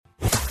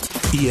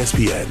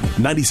ESPN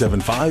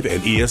 97.5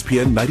 and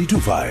ESPN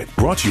 92.5.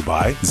 Brought to you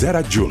by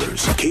Zadock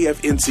Jewelers,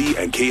 KFNC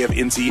and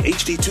KFNC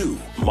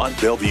HD2,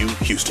 Mont Bellevue,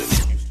 Houston.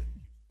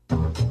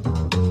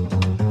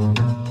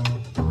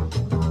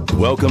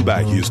 Welcome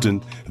back,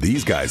 Houston.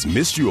 These guys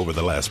missed you over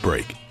the last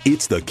break.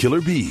 It's the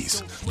Killer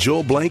Bees,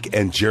 Joel Blank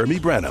and Jeremy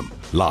Branham,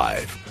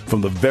 live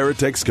from the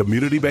Veritex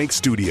Community Bank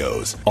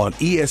Studios on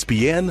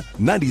ESPN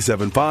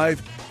 97.5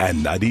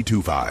 and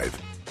 92.5.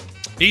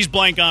 He's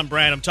Blank on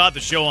Branham. Taught the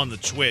show on the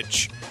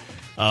Twitch.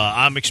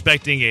 I'm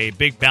expecting a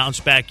big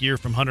bounce-back year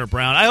from Hunter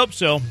Brown. I hope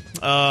so.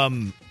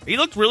 He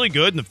looked really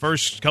good in the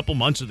first couple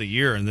months of the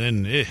year, and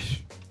then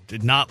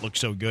did not look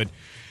so good.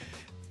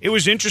 It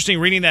was interesting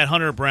reading that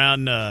Hunter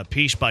Brown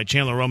piece by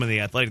Chandler Roman, The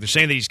Athletic. They're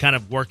saying that he's kind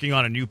of working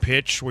on a new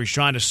pitch where he's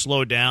trying to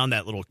slow down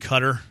that little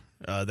cutter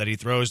that he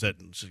throws that,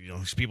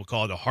 people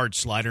call it a hard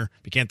slider.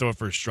 You can't throw it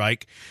for a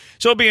strike.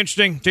 So it'll be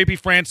interesting. JP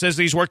France says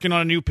that he's working on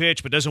a new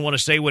pitch but doesn't want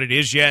to say what it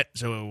is yet.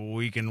 So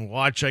we can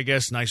watch, I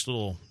guess, nice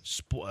little,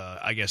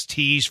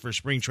 tease for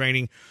spring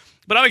training.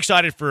 But I'm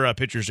excited for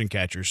pitchers and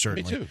catchers,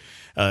 certainly. Me too.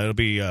 It'll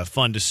be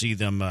fun to see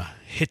them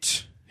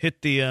hit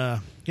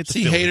the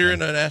see Hader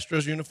in an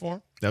Astros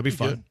uniform. That'd be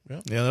fun. Yeah,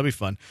 that'd be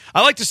fun.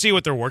 I like to see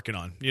what they're working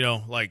on.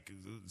 Like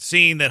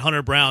seeing that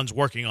Hunter Brown's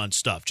working on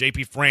stuff.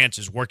 JP France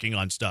is working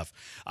on stuff.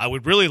 I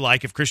would really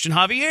like if Christian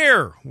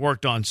Javier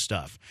worked on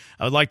stuff.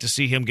 I would like to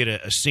see him get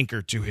a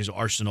sinker to his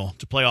arsenal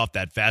to play off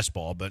that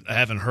fastball, but I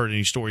haven't heard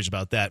any stories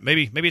about that.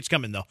 Maybe it's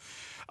coming, though.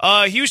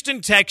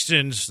 Houston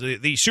Texans,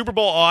 the Super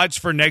Bowl odds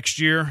for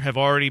next year have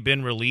already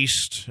been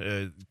released,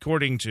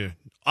 according to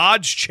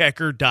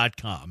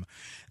oddschecker.com.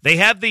 They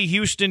have the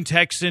Houston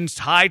Texans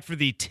tied for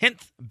the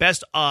 10th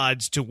best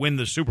odds to win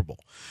the Super Bowl.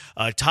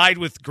 Tied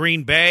with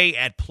Green Bay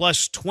at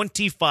plus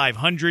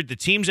 2,500. The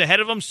teams ahead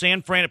of them,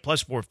 San Fran at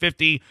plus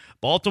 450,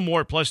 Baltimore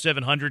at plus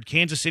 700,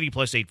 Kansas City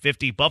plus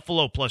 850,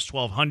 Buffalo plus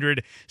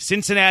 1,200,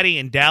 Cincinnati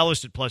and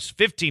Dallas at plus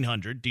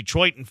 1,500,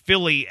 Detroit and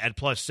Philly at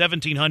plus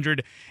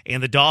 1,700,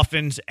 and the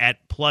Dolphins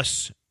at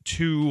plus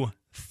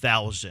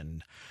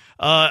 2,000.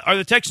 Are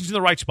the Texans in the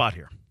right spot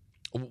here?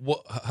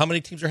 How many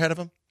teams are ahead of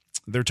them?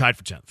 They're tied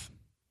for 10th.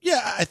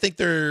 Yeah, I think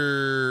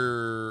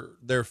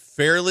they're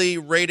fairly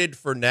rated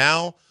for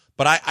now,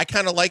 but I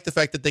kind of like the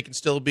fact that they can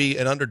still be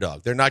an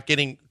underdog. They're not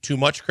getting too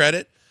much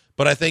credit,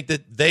 but I think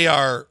that they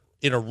are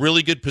in a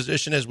really good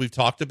position, as we've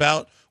talked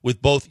about,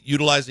 with both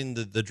utilizing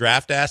the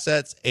draft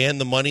assets and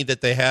the money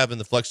that they have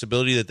and the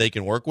flexibility that they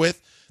can work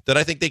with, that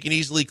I think they can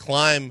easily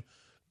climb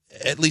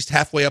at least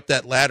halfway up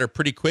that ladder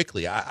pretty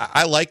quickly.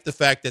 I like the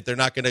fact that they're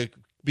not going to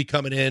be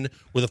coming in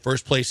with a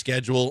first-place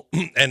schedule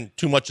and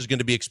too much is going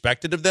to be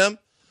expected of them.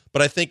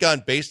 But I think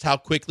based how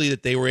quickly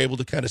that they were able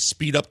to kind of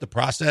speed up the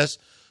process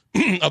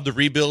of the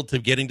rebuild to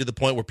getting to the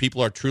point where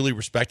people are truly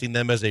respecting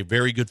them as a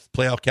very good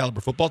playoff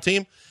caliber football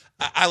team,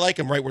 I like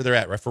them right where they're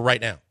at for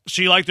right now.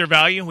 So you like their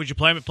value? Would you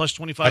play them at plus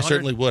 2,500? I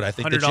certainly would. I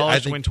think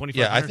 $100 to win 2,500.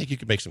 Yeah, I think you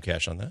could make some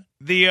cash on that.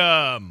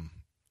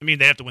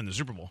 They have to win the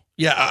Super Bowl.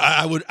 Yeah,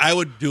 I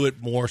would do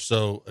it more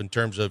so in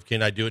terms of,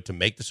 can I do it to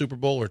make the Super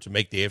Bowl or to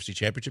make the AFC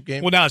Championship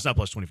game? Well, now it's not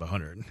plus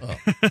 2,500. Oh,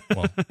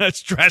 well.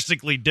 That's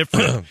drastically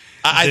different.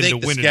 I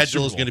think the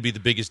schedule is going to be the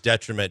biggest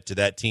detriment to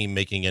that team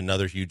making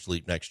another huge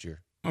leap next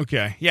year.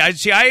 Okay. Yeah,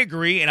 see, I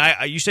agree,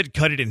 and you said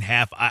cut it in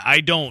half.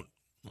 I don't.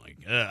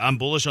 I'm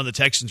bullish on the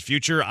Texans'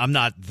 future. I'm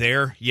not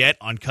there yet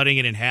on cutting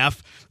it in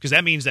half because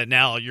that means that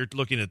now you're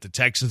looking at the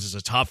Texans as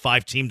a top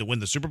 5 team to win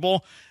the Super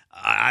Bowl.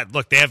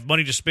 Look, they have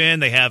money to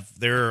spend. They have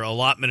their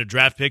allotment of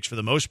draft picks for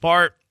the most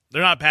part.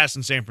 They're not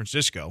passing San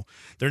Francisco.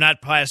 They're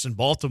not passing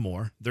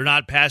Baltimore. They're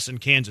not passing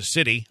Kansas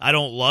City. I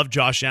don't love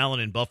Josh Allen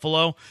in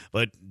Buffalo,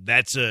 but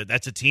that's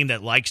a team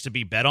that likes to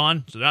be bet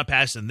on, so they're not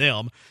passing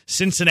them.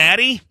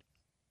 Cincinnati?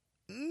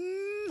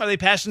 Are they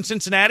passing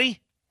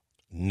Cincinnati?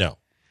 No.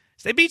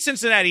 They beat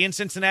Cincinnati in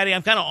Cincinnati.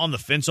 I'm kind of on the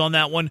fence on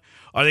that one.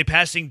 Are they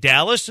passing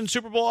Dallas in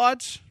Super Bowl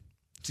odds?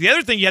 So the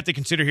other thing you have to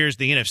consider here is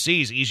the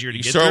NFC is easier to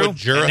get through.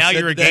 And now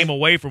you're a game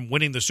away from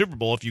winning the Super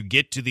Bowl if you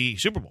get to the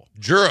Super Bowl.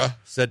 Jura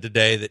said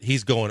today that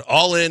he's going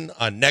all in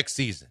on next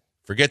season.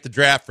 Forget the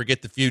draft,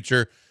 forget the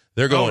future.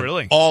 They're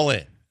going all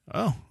in.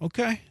 Oh,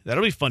 okay.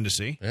 That'll be fun to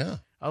see. Yeah.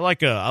 I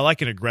like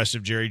an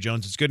aggressive Jerry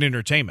Jones. It's good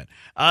entertainment.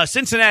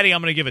 Cincinnati,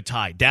 I'm going to give a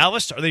tie.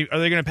 Dallas, are they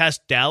going to pass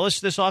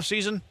Dallas this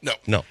offseason?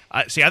 No.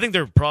 I think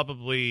they're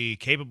probably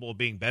capable of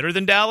being better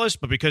than Dallas,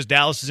 but because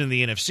Dallas is in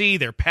the NFC,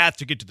 their path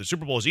to get to the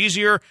Super Bowl is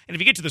easier. And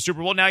if you get to the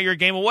Super Bowl, now you're a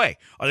game away.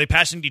 Are they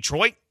passing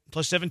Detroit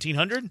plus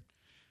 1,700?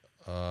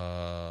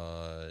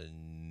 No.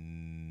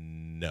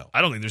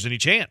 I don't think there's any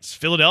chance.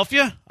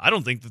 Philadelphia? I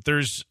don't think that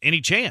there's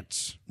any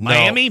chance. No.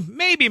 Miami?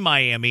 Maybe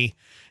Miami.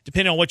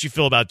 Depending on what you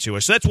feel about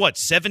Tua. So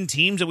that's 7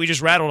 teams that we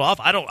just rattled off.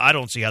 I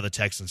don't see how the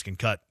Texans can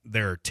cut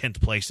their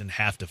 10th place in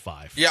half to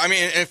 5. Yeah, I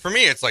mean, and for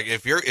me, it's like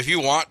if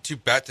you want to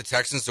bet the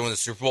Texans to win the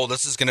Super Bowl,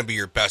 this is going to be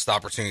your best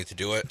opportunity to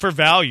do it for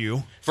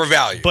value.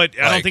 But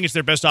I don't think it's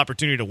their best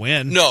opportunity to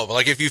win. No, but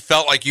like if you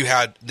felt like you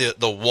had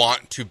the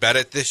want to bet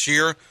it this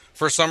year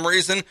for some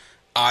reason,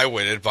 I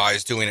would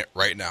advise doing it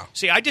right now.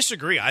 See, I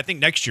disagree. I think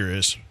next year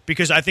is,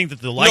 because I think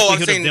that the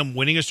likelihood of them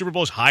winning a Super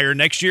Bowl is higher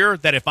next year.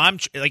 That if I'm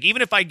like,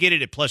 even if I get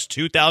it at plus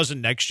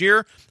 2,000 next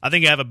year, I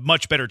think I have a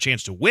much better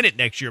chance to win it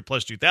next year at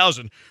plus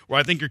 2,000. Where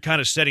I think you're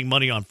kind of setting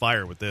money on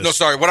fire with this. No,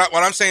 sorry. What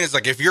I'm saying is,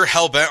 like, if you're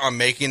hell bent on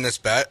making this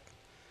bet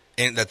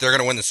and that they're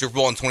going to win the Super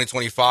Bowl in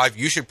 2025,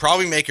 you should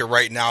probably make it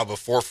right now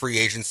before free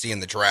agency and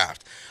the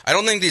draft. I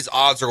don't think these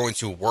odds are going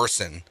to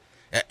worsen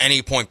at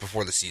any point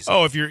before the season.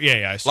 Oh, if you're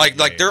I see.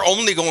 They're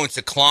only going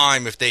to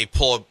climb if they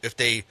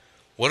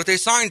what if they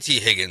sign T.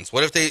 Higgins?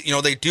 What if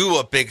they do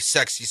a big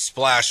sexy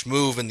splash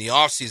move in the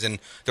offseason?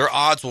 Their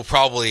odds will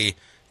probably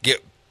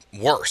get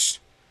worse.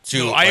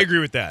 I agree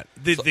with that.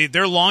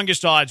 Their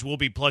longest odds will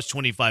be plus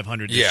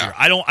 2,500 this year.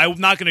 I'm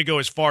not going to go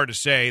as far to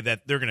say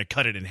that they're going to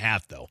cut it in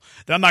half, though.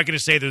 I'm not going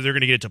to say that they're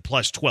going to get it to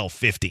plus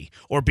 1,250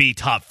 or be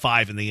top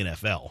 5 in the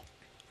NFL.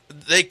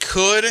 They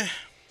could.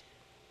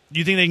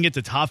 You think they can get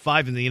to top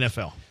 5 in the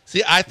NFL?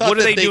 See, I thought what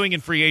are they doing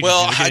in free agency?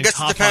 Well, I guess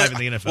top 5 in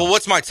the NFL. Well,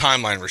 what's my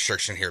timeline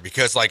restriction here?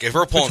 Because like if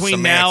we're pulling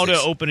between now to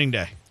opening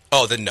day.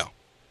 Oh, then no.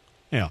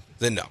 Yeah.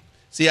 Then no.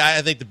 See,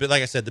 I think,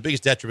 like I said, the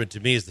biggest detriment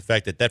to me is the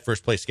fact that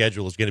first place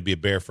schedule is going to be a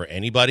bear for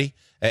anybody.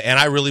 And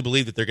I really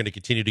believe that they're going to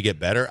continue to get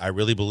better. I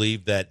really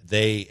believe that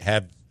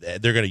they're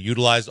going to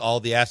utilize all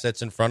the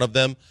assets in front of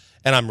them.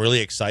 And I'm really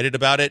excited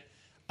about it.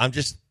 I'm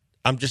just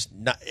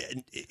not.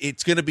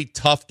 It's going to be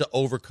tough to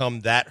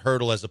overcome that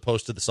hurdle as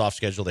opposed to the soft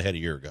schedule they had a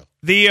year ago.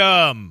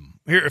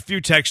 Here are a few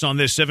texts on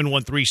this,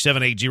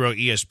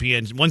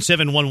 713-780-ESPN.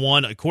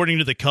 1711, according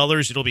to the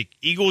colors, it'll be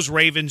Eagles,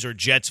 Ravens, or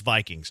Jets,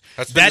 Vikings.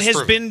 That's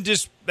been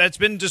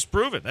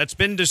disproven. That's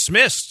been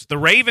dismissed. The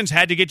Ravens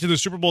had to get to the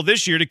Super Bowl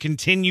this year to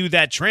continue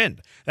that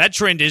trend. That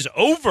trend is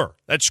over.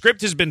 That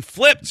script has been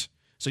flipped.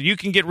 So you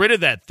can get rid of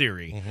that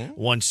theory.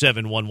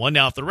 1711.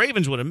 Now, if the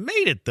Ravens would have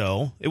made it,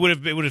 though, it would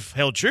have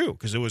held true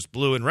because it was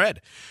blue and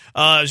red.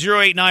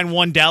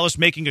 0891, Dallas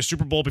making a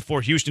Super Bowl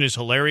before Houston is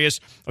hilarious.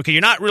 Okay, you're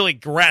not really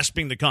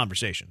grasping the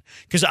conversation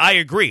because I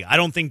agree. I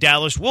don't think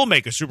Dallas will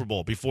make a Super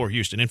Bowl before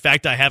Houston. In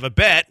fact, I have a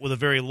bet with a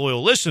very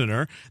loyal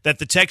listener that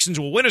the Texans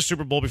will win a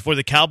Super Bowl before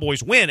the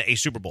Cowboys win a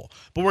Super Bowl.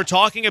 But we're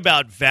talking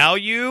about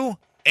value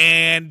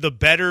and the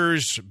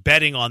bettors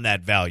betting on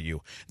that value.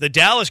 The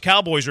Dallas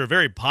Cowboys are a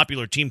very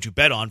popular team to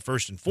bet on,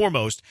 first and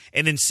foremost.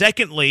 And then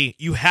secondly,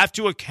 you have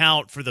to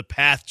account for the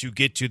path to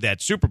get to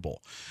that Super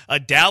Bowl.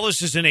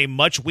 Dallas is in a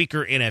much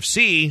weaker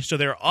NFC, so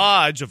their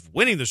odds of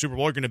winning the Super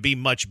Bowl are going to be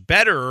much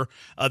better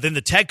than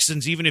the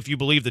Texans, even if you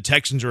believe the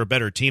Texans are a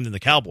better team than the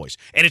Cowboys.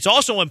 And it's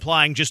also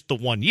implying just the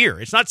 1 year.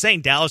 It's not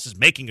saying Dallas is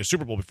making a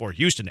Super Bowl before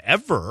Houston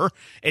ever.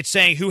 It's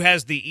saying who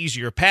has the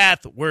easier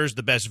path, where's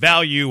the best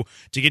value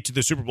to get to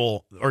the Super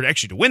Bowl, or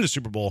actually to win the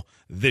Super Bowl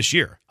this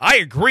year. I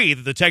agree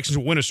that the Texans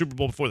will win a Super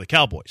Bowl before the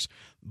Cowboys,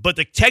 but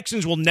the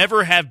Texans will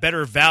never have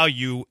better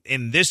value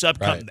in this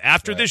upcoming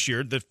this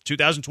year, the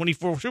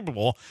 2024 Super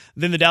Bowl,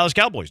 than the Dallas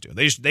Cowboys do.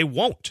 They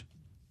won't.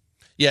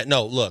 Yeah,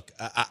 no, look,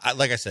 I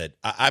like I said,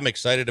 I'm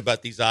excited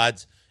about these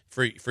odds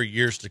for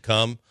years to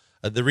come.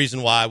 The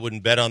reason why I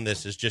wouldn't bet on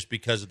this is just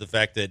because of the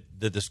fact that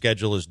the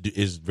schedule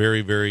is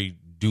very, very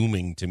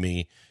dooming to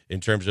me in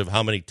terms of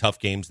how many tough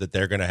games that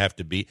they're going to have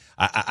to beat.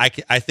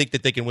 I think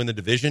that they can win the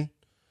division,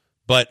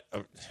 but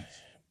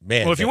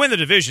man. Well, if you win the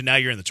division, now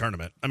you're in the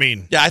tournament. I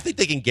mean. Yeah, I think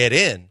they can get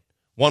in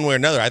one way or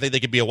another. I think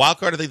they could be a wild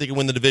card. I think they can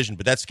win the division,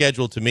 but that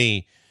schedule to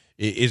me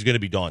is going to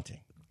be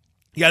daunting.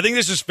 Yeah, I think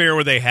this is fair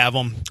where they have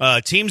them.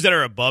 Teams that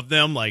are above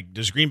them, like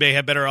does Green Bay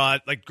have better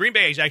odds? Like Green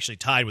Bay is actually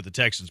tied with the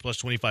Texans, plus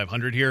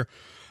 2,500 here.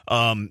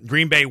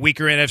 Green Bay,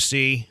 weaker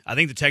NFC. I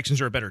think the Texans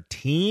are a better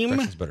team.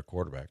 Texans better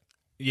quarterback.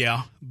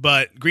 Yeah,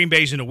 but Green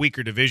Bay's in a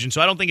weaker division,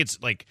 so I don't think it's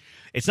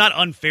not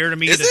unfair to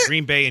me that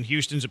Green Bay and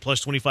Houston's at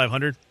plus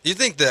 2,500. You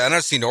think the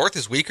NFC North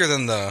is weaker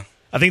than the?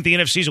 I think the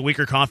NFC is a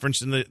weaker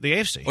conference than the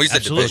AFC. Well, you said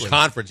absolutely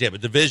conference, yeah,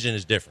 but division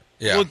is different.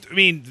 Yeah, well, I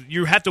mean,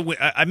 you have to win.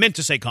 I meant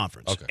to say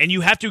conference, okay. And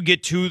you have to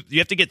get through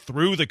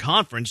the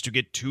conference to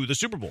get to the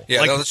Super Bowl.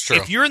 Yeah, that's true.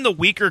 If you're in the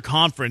weaker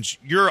conference,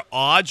 your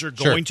odds are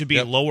going to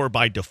be lower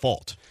by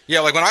default. Yeah,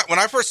 like when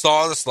I first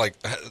saw this, like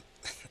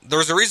there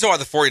was a reason why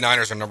the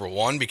 49ers are number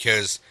one,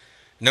 because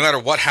no matter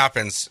what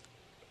happens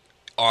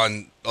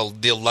on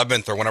the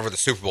 11th or whenever the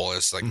Super Bowl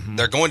is, like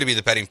they're going to be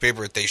the betting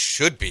favorite. They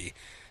should be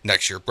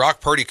next year.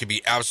 Brock Purdy could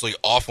be absolutely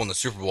awful in the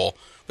Super Bowl,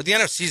 but the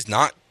NFC's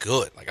not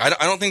good. Like I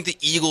don't think the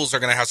Eagles are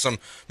going to have some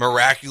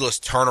miraculous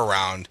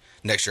turnaround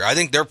next year. I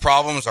think their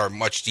problems are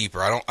much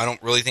deeper. I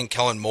don't really think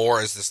Kellen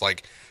Moore is this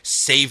like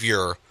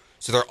savior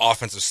to their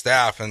offensive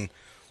staff, and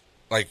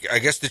like I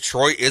guess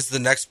Detroit is the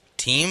next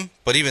team,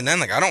 but even then,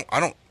 like I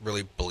don't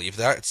really believe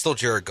that. It's still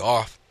Jared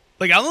Goff.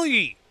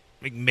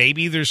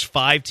 Maybe there's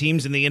 5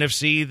 teams in the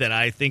NFC that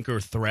I think are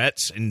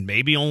threats, and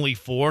maybe only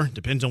 4.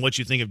 Depends on what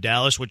you think of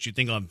Dallas, what you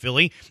think on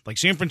Philly. Like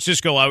San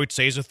Francisco, I would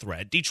say is a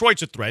threat.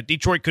 Detroit's a threat.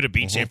 Detroit could have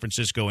beat San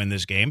Francisco in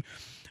this game.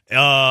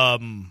 Are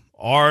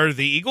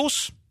the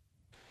Eagles?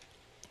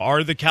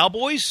 are the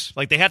Cowboys.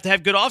 Like, they have to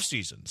have good off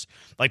seasons.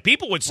 Like,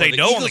 people would say the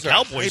no on the Eagles are a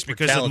Cowboys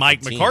because of hyper-talented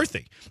Mike team.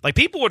 McCarthy. Like,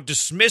 people would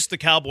dismiss the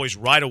Cowboys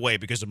right away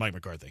because of Mike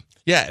McCarthy.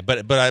 Yeah,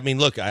 but I mean,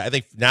 look, I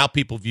think now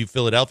people view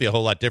Philadelphia a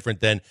whole lot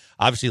different than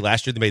obviously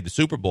last year they made the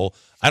Super Bowl.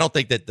 I don't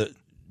think that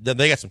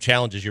they got some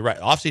challenges. You're right.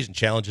 Offseason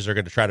challenges are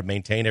going to try to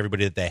maintain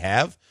everybody that they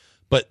have,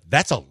 but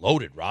that's a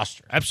loaded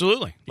roster.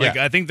 Absolutely. Like,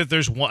 Yeah. I think that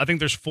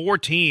there's 4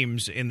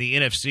 teams in the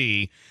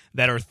NFC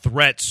that are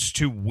threats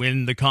to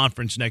win the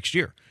conference next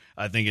year.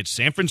 I think it's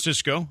San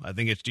Francisco. I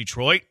think it's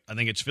Detroit. I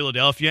think it's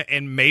Philadelphia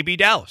and maybe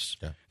Dallas.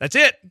 Yeah. That's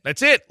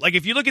it. Like,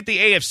 if you look at the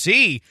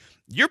AFC,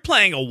 you're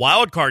playing a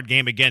wild card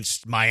game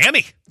against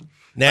Miami.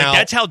 Now, Like,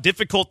 that's how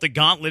difficult the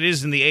gauntlet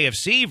is in the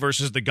AFC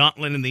versus the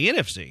gauntlet in the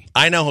NFC.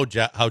 I know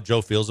how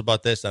Joe feels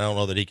about this, and I don't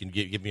know that he can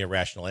give me a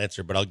rational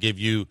answer, but I'll give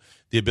you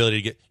the ability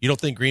to get. You don't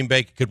think Green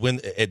Bay could win?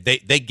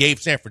 They gave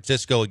San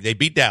Francisco. They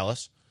beat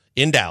Dallas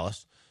in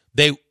Dallas.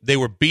 They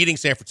were beating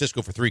San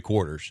Francisco for 3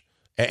 quarters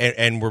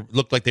and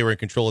looked like they were in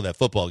control of that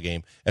football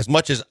game. As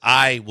much as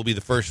I will be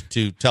the first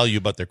to tell you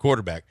about their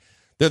quarterback,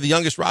 they're the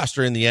youngest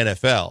roster in the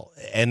NFL,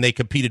 and they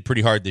competed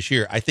pretty hard this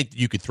year. I think that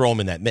you could throw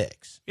them in that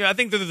mix. Yeah, I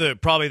think they're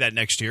probably that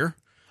next year.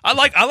 I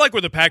like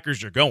where the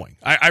Packers are going.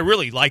 I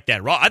really like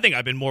that. I think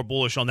I've been more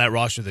bullish on that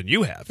roster than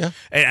you have. Yeah.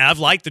 And I've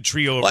liked the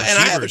trio of Well,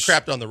 receivers. and I haven't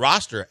crapped on the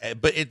roster,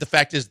 but the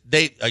fact is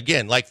they,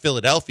 again, like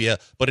Philadelphia,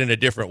 but in a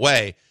different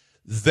way,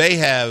 they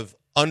have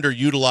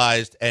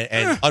underutilized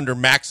and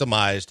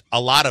under-maximized a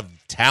lot of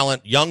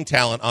talent, young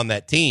talent on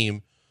that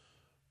team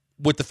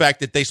with the fact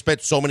that they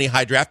spent so many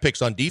high draft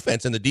picks on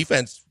defense, and the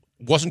defense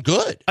wasn't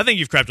good. I think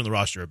you've crapped on the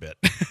roster a bit.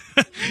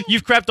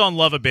 You've crapped on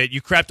Love a bit.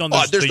 You crapped on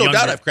There's the no younger,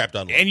 doubt I've crapped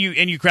on Love. And you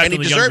crapped And he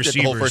on the young deserved receivers. it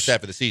the whole first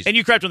half of the season. And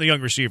you crapped on the young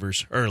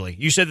receivers early.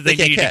 You said that they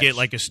needed can't to get catch.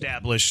 like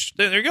established.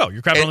 There you go.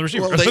 You're crapping on the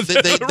receivers.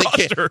 Well,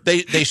 roster.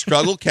 they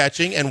struggle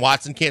catching, and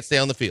Watson can't stay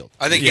on the field.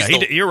 I think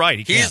you're right.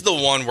 He He's can't. the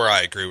one where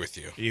I agree with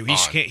you.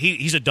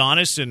 He's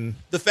Adonis, and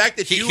The fact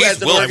that you he's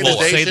as an Will Fuller. Say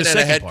organization the and a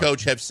second head part.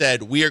 coach have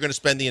said, we are going to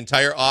spend the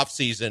entire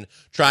offseason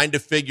trying to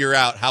figure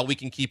out how we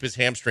can keep his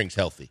hamstrings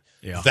healthy.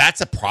 Yeah.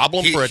 That's a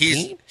problem for a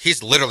team?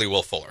 He's literally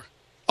Will Fuller.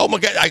 Oh, my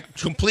God. I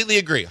completely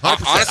agree. 100%.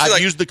 Honestly, I've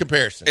like, used the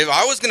comparison. If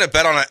I was going to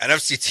bet on an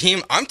NFC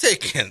team, I'm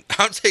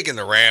taking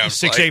the Rams.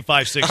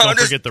 6-8-5-6. Don't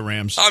forget the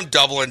Rams. I'm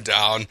doubling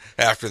down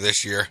after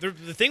this year. The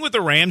thing with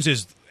the Rams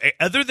is,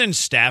 other than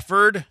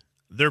Stafford,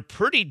 they're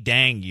pretty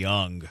dang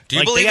young. Do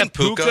you believe they have in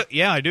Puka?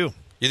 Yeah, I do.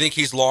 You think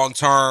he's long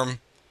term,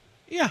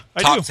 Yeah,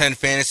 I top do. 10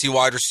 fantasy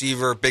wide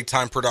receiver, big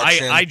time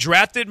production? I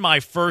drafted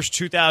my first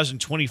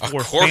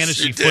 2024 Of course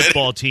fantasy you did.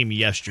 football team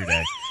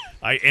yesterday.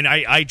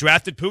 I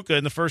drafted Puka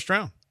in the first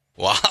round.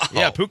 Wow.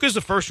 Yeah, Puka's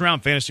the first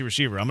round fantasy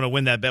receiver. I'm going to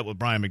win that bet with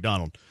Brian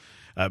McDonald.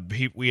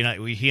 He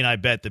and I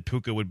bet that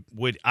Puka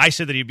would. I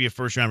said that he'd be a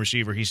first round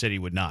receiver. He said he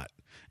would not.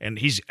 And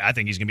I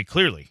think he's going to be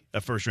clearly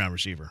a first round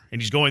receiver.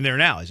 And he's going there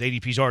now. His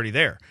ADP's already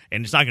there,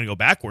 and it's not going to go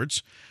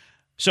backwards.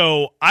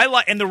 So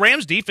and the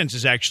Rams defense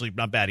is actually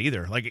not bad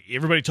either. Like,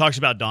 everybody talks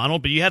about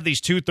Donald, but you have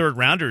these 2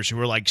 third-rounders who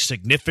are like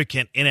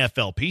significant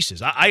NFL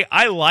pieces.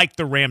 I like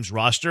the Rams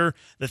roster.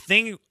 The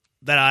thing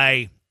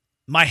that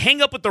my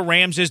hang-up with the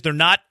Rams is they're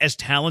not as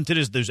talented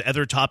as those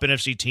other top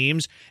NFC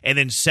teams. And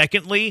then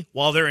secondly,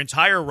 while their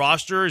entire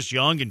roster is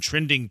young and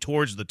trending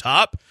towards the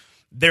top,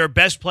 their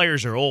best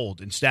players are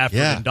old in Stafford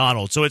and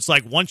Donald. So it's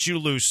like, once you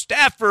lose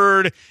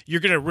Stafford, you're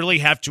going to really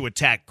have to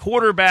attack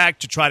quarterback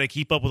to try to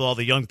keep up with all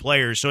the young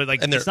players. So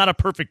it's not a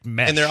perfect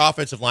mesh. And their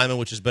offensive lineman,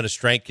 which has been a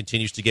strength,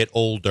 continues to get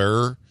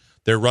older.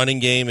 Their running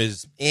game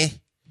is I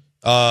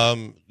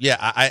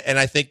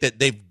think that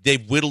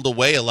they've whittled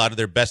away a lot of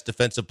their best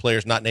defensive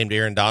players, not named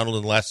Aaron Donald,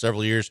 in the last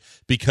several years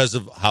because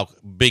of how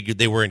big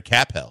they were in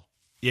cap hell.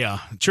 Yeah,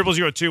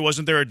 0002.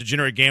 Wasn't there a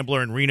degenerate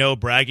gambler in Reno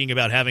bragging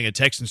about having a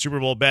Texan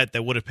Super Bowl bet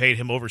that would have paid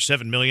him over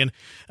 $7 million?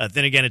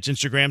 Then again, it's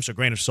Instagram, so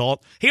grain of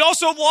salt. He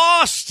also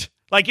lost.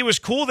 Like, it was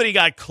cool that he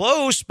got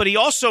close, but he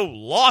also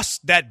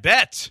lost that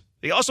bet.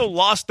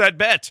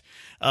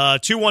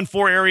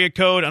 214 area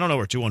code. I don't know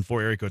where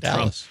 214 area code's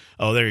Dallas.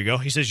 from. Oh, there you go.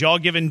 He says, y'all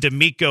giving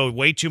D'Amico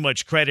way too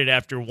much credit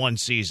after one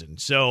season.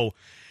 So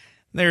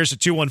there's a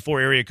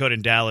 214 area code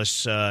in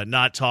Dallas,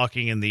 not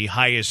talking in the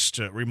highest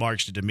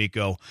remarks to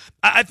D'Amico.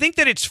 I think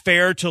that it's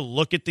fair to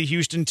look at the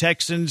Houston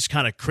Texans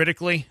kind of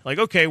critically. Like,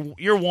 okay,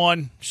 year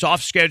one,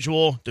 soft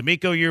schedule,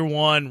 D'Amico year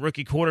one,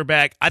 rookie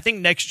quarterback. I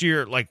think next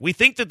year, we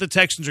think that the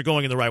Texans are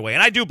going in the right way.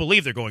 And I do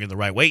believe they're going in the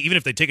right way. Even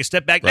if they take a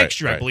step back next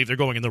year, I believe they're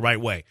going in the right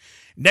way.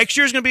 Next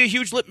year is going to be a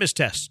huge litmus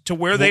test to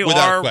where they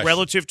Without are question.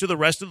 relative to the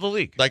rest of the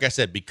league. Like I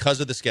said, because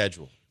of the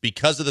schedule,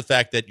 because of the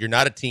fact that you're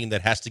not a team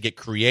that has to get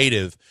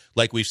creative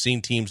like we've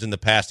seen teams in the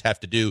past have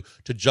to do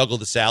to juggle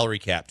the salary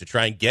cap, to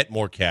try and get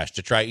more cash,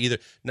 to try either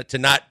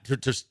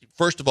to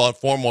first of all and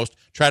foremost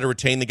try to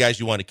retain the guys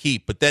you want to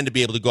keep, but then to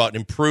be able to go out and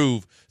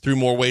improve through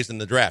more ways than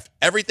the draft.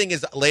 Everything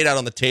is laid out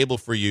on the table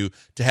for you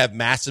to have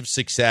massive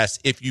success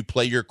if you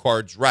play your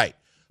cards right.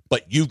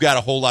 But you've got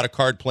a whole lot of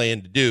card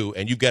playing to do,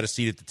 and you've got a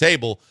seat at the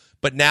table.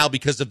 But now,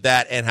 because of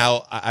that and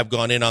how I've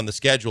gone in on the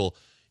schedule,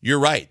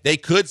 you're right. They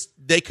could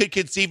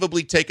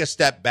conceivably take a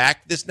step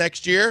back this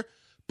next year,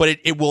 but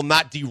it will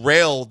not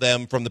derail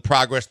them from the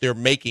progress they're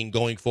making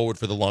going forward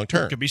for the long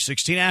term. It could be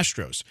 16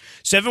 Astros.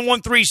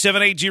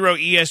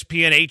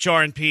 713-780-ESPN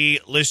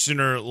HR&P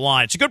listener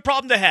line. It's a good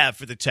problem to have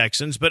for the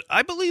Texans, but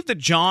I believe that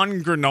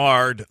John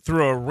Grenard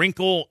threw a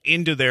wrinkle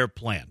into their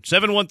plan.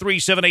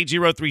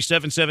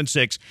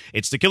 713-780-3776.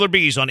 It's the Killer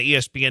Bees on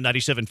ESPN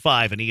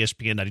 97.5 and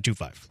ESPN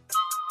 92.5.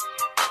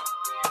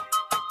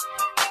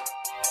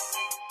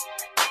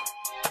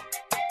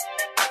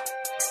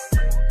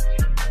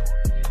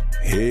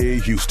 Hey,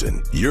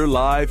 Houston, you're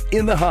live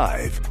in the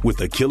Hive with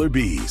the Killer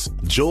Bees,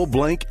 Joel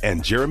Blank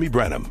and Jeremy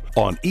Branham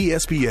on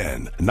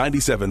ESPN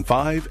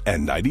 97.5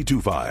 and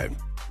 92.5.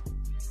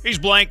 He's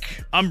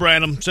Blank. I'm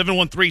Branham.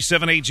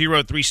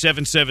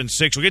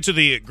 713-780-3776. We'll get to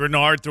the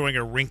Grenard throwing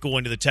a wrinkle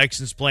into the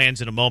Texans'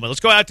 plans in a moment. Let's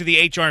go out to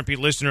the HR&P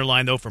listener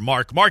line, though, for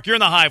Mark. Mark, you're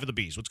in the Hive with the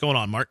Bees. What's going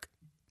on, Mark?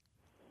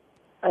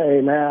 Hey,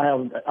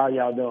 man. How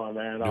y'all doing,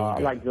 man?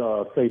 I'd like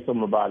to say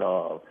something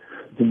about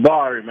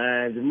Jabari,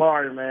 man.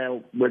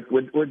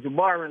 With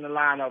Jabari in the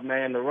lineup,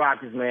 man, the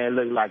Rockets, man,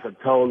 look like a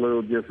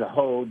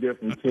whole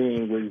different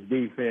team with his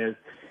defense.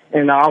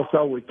 And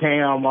also with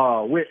Cam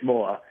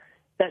Whitmore.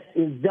 That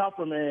his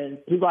jumper, man,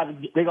 they're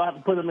going to have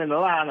to put him in the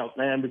lineup,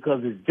 man,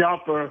 because his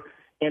jumper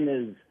and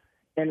his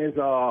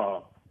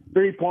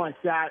three-point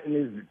shot and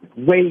his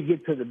way he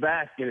get to the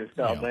basket and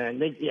stuff, man,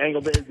 they ain't going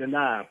to be able to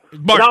deny him.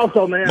 Mark, but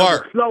also, man,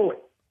 slow it.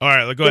 All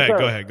right, go ahead.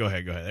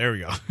 There we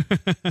go.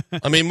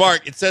 I mean,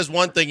 Mark, it says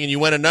one thing and you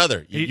went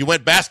another. You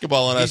went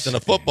basketball on us in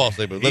a football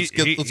thing, but let's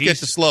get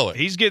to slow it.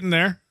 He's getting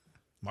there.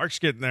 Mark's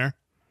getting there.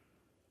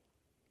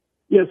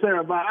 Yes,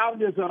 sir. But I was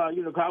just,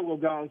 I will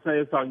go and say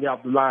it's talking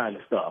off the line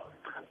and stuff.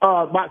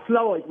 About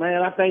Slowick,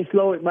 man, I think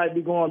Slowick might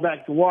be going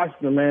back to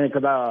Washington, man,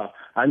 because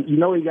he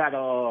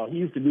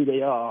used to be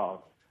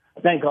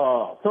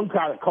some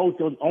kind of coach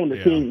on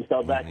the team and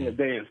stuff back in the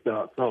day and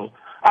stuff. So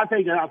I'll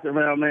take it out there,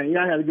 man.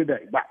 Y'all have a good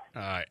day. Bye.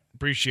 All right.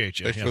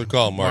 Appreciate you. Thanks for the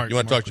call, Mark. You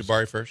want to talk to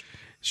Jabari first?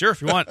 Sure,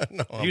 if you want.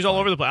 No, he's all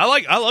over the place.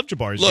 I love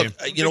Jabari's game.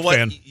 Look, you know what?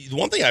 The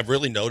one thing I've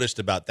really noticed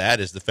about that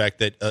is the fact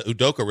that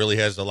Udoka really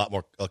has a lot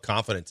more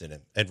confidence in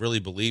him and really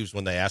believes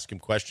when they ask him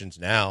questions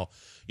now,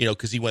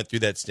 because he went through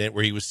that stint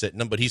where he was sitting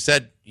them. But he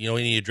said, and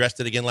he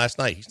addressed it again last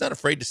night. He's not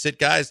afraid to sit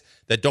guys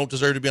that don't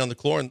deserve to be on the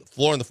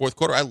floor in the fourth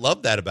quarter. I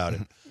love that about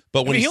him.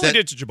 But when he only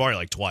did it to Jabari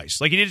like twice.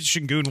 Like he did it to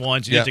Şengün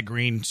once. He did it to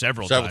Green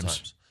several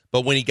times.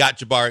 But when he got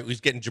Jabari,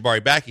 he's getting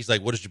Jabari back. He's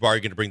like, what is Jabari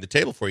going to bring to the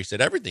table for? He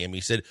said everything. I mean,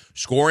 he said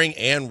scoring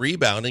and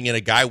rebounding and a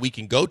guy we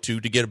can go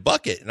to get a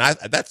bucket. And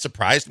that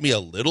surprised me a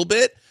little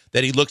bit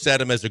that he looks at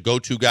him as a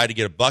go-to guy to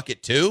get a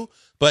bucket too.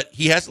 But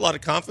he has a lot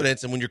of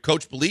confidence. And when your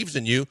coach believes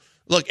in you,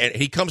 look, and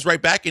he comes right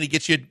back and he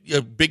gets you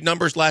big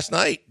numbers last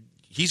night.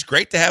 He's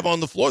great to have on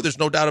the floor. There's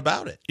no doubt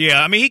about it.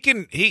 Yeah, I mean,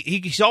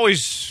 he's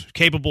always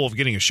capable of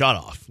getting a shot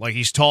off. Like,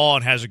 he's tall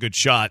and has a good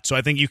shot, so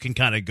I think you can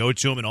kind of go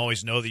to him and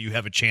always know that you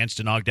have a chance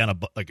to knock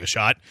down a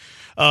shot.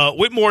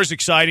 Whitmore is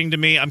exciting to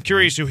me. I'm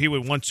curious who he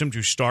would want him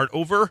to start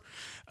over.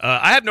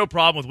 I have no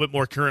problem with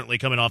Whitmore currently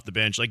coming off the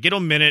bench. Like, get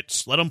him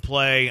minutes, let him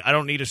play. I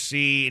don't need to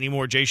see any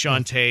more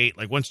Jayshawn Tate.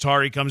 Like, once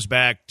Tari comes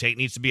back, Tate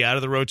needs to be out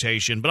of the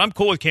rotation. But I'm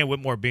cool with Cam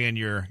Whitmore being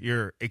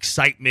your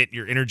excitement,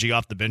 your energy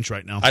off the bench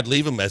right now. I'd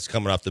leave him as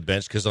coming off the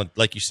bench because,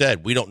 like you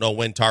said, we don't know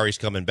when Tari's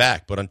coming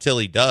back. But until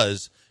he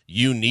does,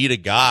 you need a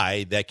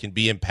guy that can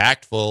be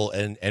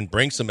impactful and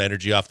bring some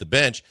energy off the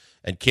bench.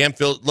 And Cam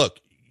look,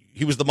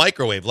 he was the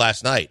microwave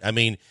last night. I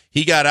mean,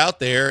 he got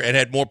out there and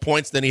had more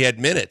points than he had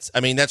minutes.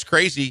 I mean, that's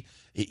crazy.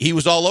 He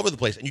was all over the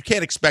place, and you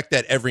can't expect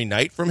that every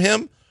night from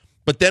him.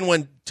 But then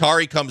when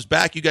Tari comes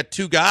back, you got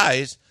two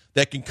guys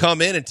that can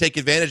come in and take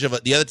advantage of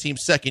the other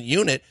team's second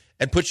unit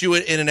and put you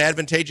in an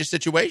advantageous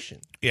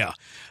situation. Yeah.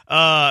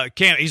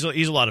 Cam, he's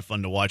a lot of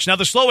fun to watch. Now,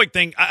 the Slowick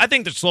thing, I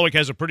think that Slowick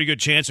has a pretty good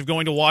chance of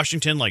going to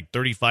Washington, like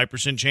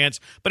 35% chance,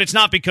 but it's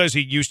not because he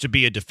used to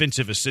be a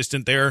defensive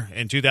assistant there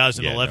in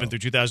 2011 through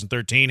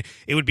 2013.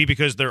 It would be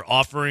because they're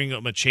offering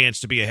him a chance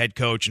to be a head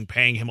coach and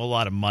paying him a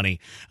lot of money.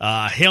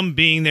 Him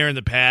being there in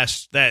the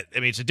past,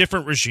 it's a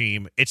different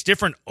regime. It's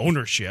different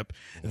ownership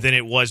than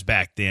it was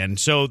back then.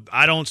 So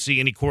I don't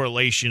see any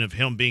correlation of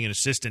him being an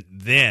assistant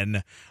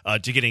then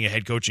to getting a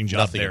head coaching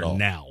job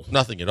now.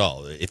 Nothing at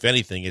all. If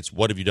anything, it's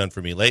what have you done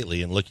for me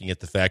lately, and looking at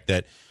the fact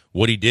that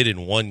what he did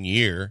in 1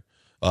 year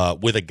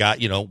with a guy,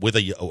 with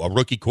a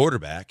rookie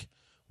quarterback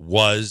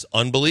was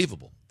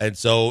unbelievable. And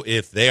so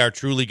if they are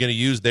truly going to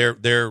use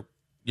their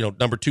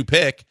number 2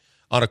 pick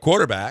on a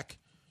quarterback,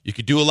 you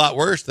could do a lot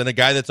worse than a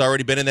guy that's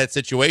already been in that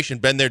situation,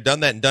 been there, done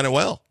that, and done it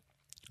well.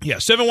 Yeah,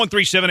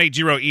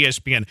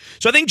 713-780-ESPN.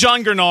 So I think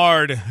John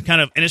Grenard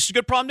and it's a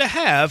good problem to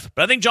have,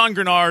 but I think John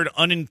Grenard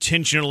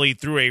unintentionally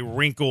threw a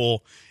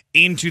wrinkle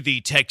into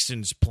the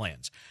Texans'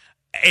 plans.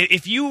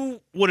 If you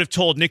would have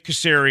told Nick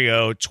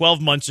Caserio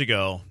 12 months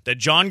ago that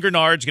John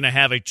Grenard's going to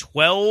have a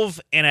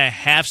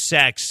 12.5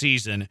 sack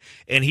season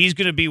and he's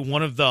going to be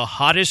one of the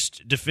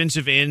hottest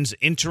defensive ends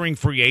entering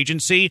free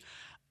agency,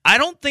 I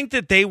don't think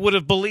that they would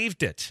have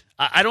believed it.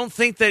 I don't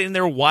think that in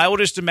their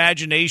wildest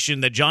imagination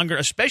that John,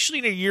 especially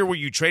in a year where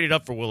you traded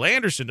up for Will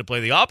Anderson to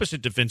play the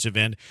opposite defensive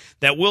end,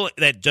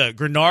 that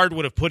Grenard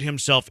would have put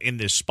himself in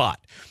this spot.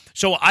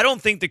 So I don't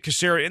think that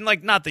Caserio,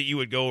 and not that you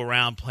would go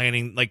around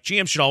planning,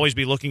 GM should always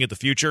be looking at the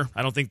future.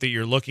 I don't think that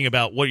you're looking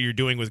about what you're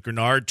doing with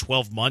Grenard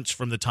 12 months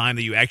from the time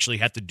that you actually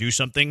have to do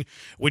something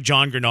with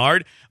John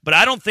Grenard. But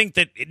I don't think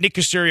that Nick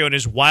Caserio in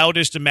his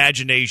wildest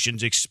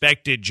imaginations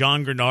expected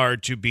John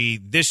Grenard to be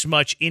this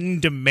much in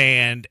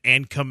demand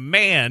and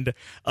command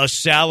a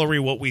salary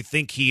what we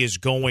think he is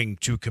going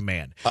to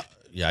command.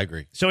 Yeah, I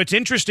agree. So it's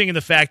interesting in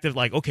the fact that,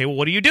 okay, well,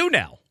 what do you do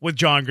now with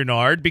John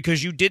Grenard?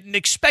 Because you didn't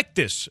expect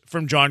this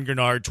from John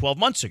Grenard 12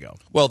 months ago.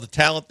 Well, the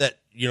talent that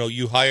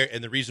you hire,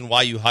 and the reason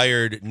why you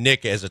hired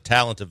Nick as a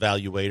talent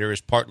evaluator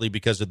is partly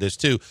because of this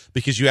too,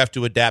 because you have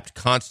to adapt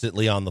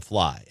constantly on the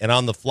fly. And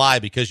on the fly,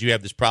 because you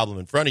have this problem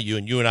in front of you,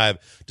 and you and I have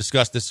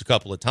discussed this a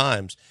couple of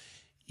times,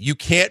 you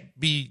can't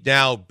be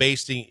now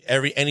basing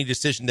any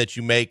decision that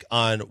you make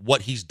on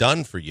what he's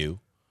done for you.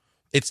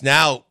 It's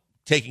now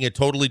taking a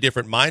totally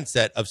different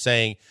mindset of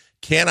saying,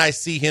 can I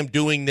see him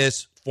doing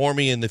this for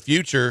me in the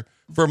future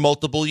for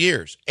multiple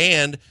years?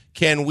 And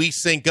can we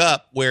sync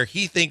up where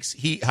he thinks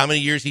how many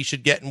years he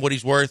should get and what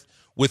he's worth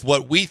with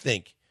what we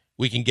think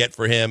we can get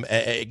for him,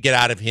 get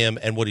out of him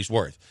and what he's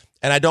worth?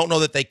 And I don't know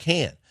that they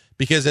can,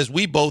 because as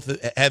we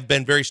both have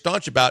been very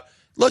staunch about,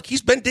 look,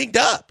 he's been dinged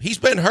up. He's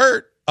been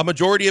hurt a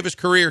majority of his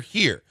career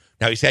here.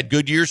 Now, he's had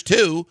good years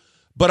too,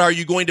 but are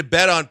you going to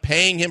bet on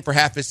paying him for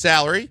half his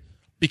salary?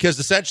 Because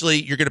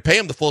essentially you're going to pay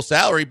him the full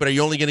salary, but are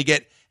you only going to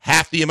get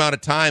half the amount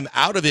of time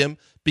out of him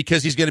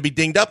because he's going to be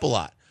dinged up a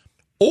lot?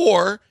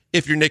 Or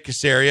if you're Nick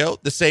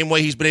Caserio, the same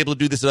way he's been able to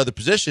do this at other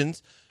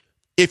positions,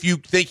 if you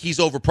think he's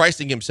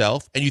overpricing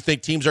himself and you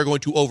think teams are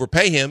going to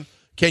overpay him,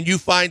 can you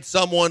find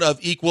someone of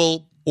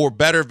equal or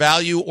better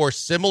value or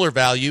similar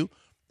value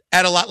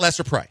at a lot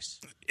lesser price?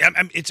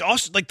 It's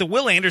also the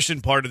Will Anderson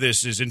part of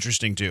this is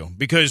interesting too,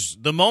 because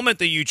the moment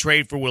that you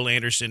trade for Will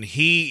Anderson,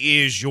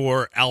 he is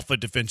your alpha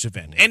defensive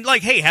end. And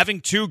hey,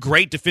 having two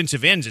great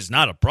defensive ends is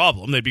not a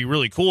problem. It'd be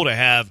really cool to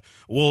have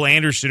Will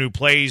Anderson who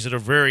plays at a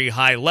very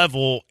high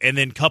level and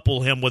then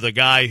couple him with a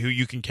guy who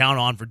you can count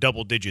on for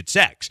double-digit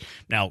sacks.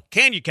 Now,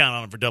 can you count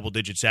on him for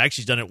double-digit sacks?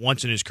 He's done it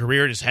once in his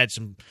career and has had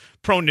some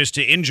proneness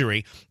to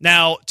injury.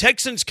 Now,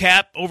 Texans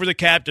cap, over the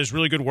cap, does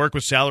really good work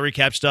with salary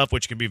cap stuff,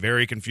 which can be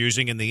very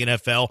confusing in the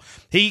NFL.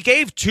 He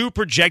gave two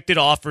projected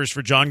offers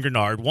for John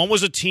Grenard. One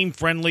was a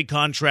team-friendly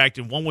contract,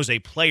 and one was a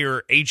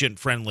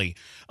player-agent-friendly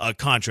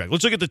contract.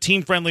 Let's look at the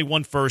team-friendly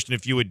one first, and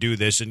if you would do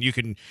this, and you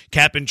can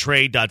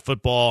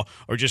capandtrade.football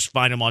or just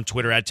find him on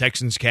Twitter at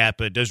Texans Cap.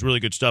 It does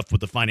really good stuff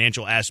with the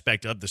financial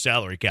aspect of the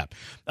salary cap.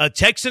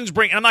 Texans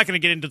bring, I'm not going to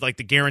get into the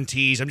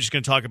guarantees. I'm just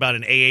going to talk about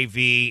an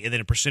AAV and then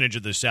a percentage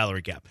of the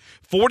salary cap.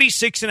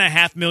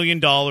 $46.5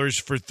 million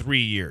for 3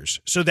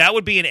 years. So that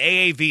would be an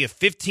AAV of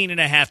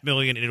 $15.5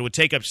 million, and it would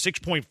take up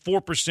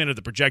 6.4% of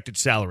the projected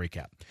salary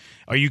cap.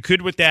 Are you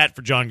good with that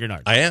for John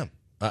Grenard? I am.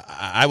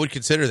 I would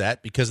consider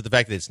that because of the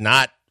fact that it's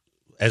not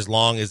as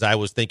long as I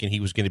was thinking he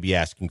was going to be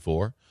asking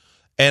for.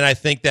 And I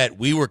think that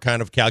we were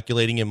kind of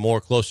calculating him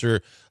more closer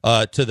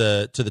to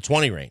the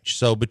 20 range.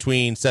 So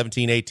between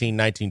 17, 18,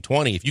 19,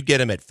 20, if you get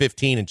him at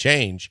 15 and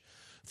change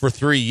for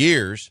 3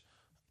 years,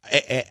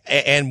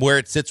 and where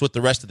it sits with the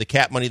rest of the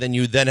cap money then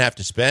you then have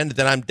to spend,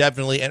 then I'm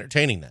definitely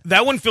entertaining that.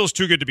 That one feels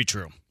too good to be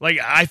true.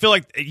 I feel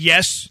like,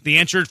 yes, the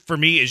answer for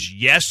me is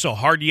yes, so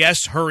hard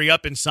yes, hurry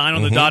up and sign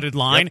on the dotted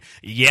line. Yep.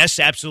 Yes,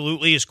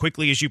 absolutely, as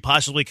quickly as you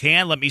possibly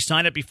can. Let me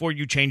sign it before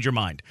you change your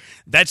mind.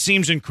 That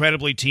seems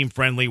incredibly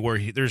team-friendly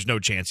where there's no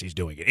chance he's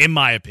doing it, in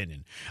my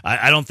opinion.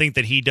 I don't think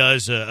that he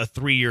does a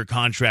 3-year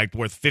contract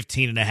worth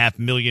 $15.5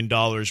 million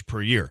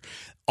per year.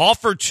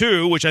 Offer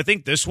 2, which I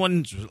think this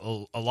one's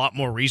a lot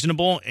more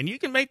reasonable, and you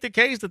can make the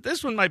case that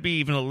this one might be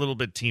even a little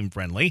bit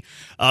team-friendly.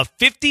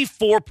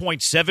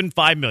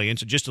 $54.75 million,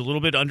 so just a little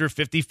bit under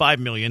 $55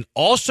 million,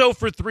 also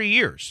for 3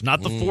 years,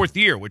 not the fourth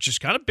year, which is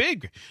kind of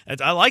big.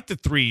 I like the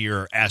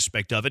 3-year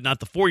aspect of it,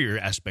 not the 4-year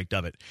aspect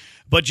of it.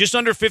 But just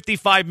under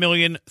 $55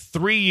 million,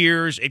 3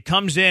 years. It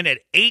comes in at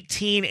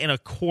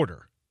 18.25.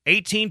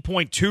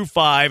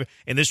 18.25,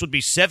 and this would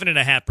be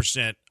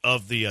 7.5%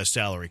 of the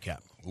salary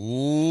cap.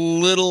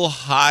 Little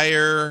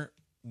higher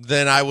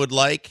than I would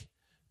like,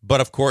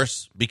 but of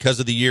course, because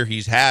of the year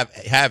he's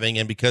having,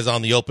 and because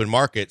on the open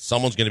market,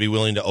 someone's going to be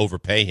willing to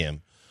overpay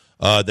him,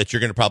 that you're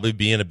going to probably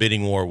be in a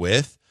bidding war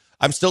with.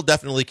 I'm still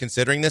definitely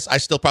considering this. I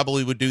still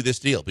probably would do this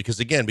deal because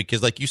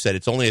like you said,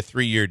 it's only a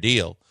 3-year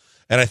deal,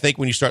 and I think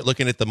when you start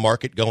looking at the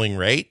market going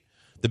rate,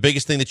 the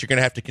biggest thing that you're going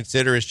to have to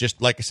consider is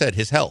just, like I said,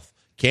 his health.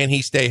 Can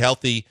he stay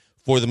healthy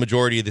for the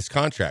majority of this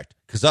contract?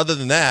 Because other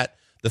than that,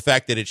 the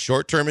fact that it's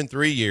short-term in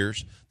 3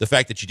 years, the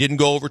fact that you didn't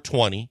go over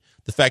 20,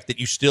 the fact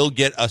that you still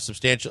get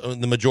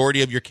the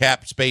majority of your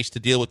cap space to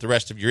deal with the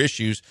rest of your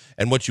issues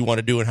and what you want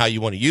to do and how you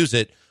want to use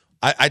it,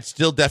 I'd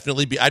still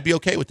definitely I'd be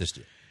okay with this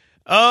deal.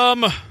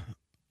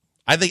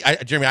 I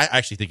Jeremy, I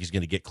actually think he's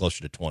going to get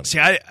closer to 20. See,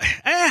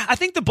 I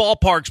think the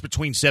ballpark's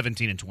between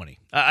 17 and 20.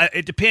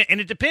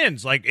 It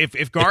depends. Like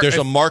if there's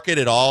a market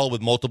at all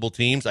with multiple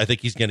teams, I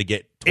think he's going to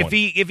get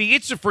 20. If he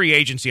gets to free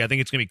agency, I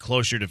think it's going to be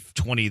closer to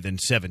 20 than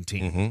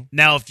 17. Mm-hmm.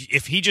 Now,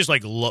 if he just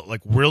like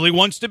really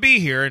wants to be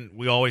here, and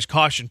we always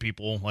caution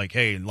people like,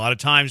 hey, a lot of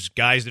times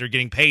guys that are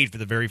getting paid for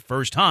the very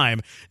first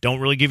time don't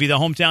really give you the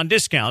hometown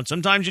discount.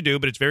 Sometimes you do,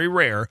 but it's very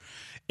rare.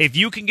 If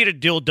you can get a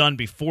deal done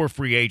before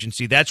free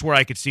agency, that's where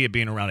I could see it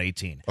being around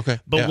 18. Okay.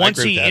 But yeah,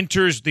 once he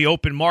enters the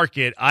open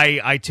market,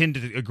 I tend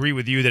to agree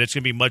with you that it's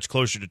going to be much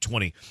closer to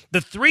 20. The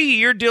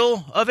 3-year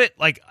deal of it,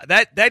 like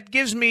that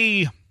gives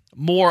me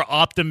more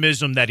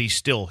optimism that he's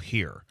still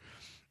here.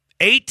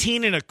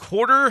 18 and a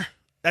quarter,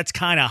 that's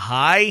kind of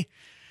high.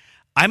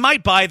 I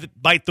might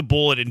bite the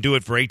bullet and do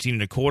it for 18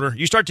 and a quarter.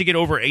 You start to get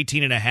over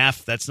 18 and a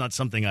half, that's not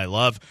something I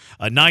love.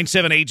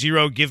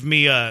 9780, give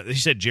me, he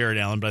said Jared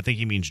Allen, but I think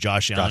he means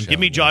Josh Allen.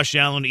 Give me Josh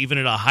Allen even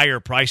at a higher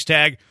price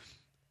tag.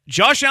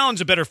 Josh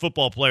Allen's a better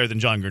football player than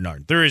John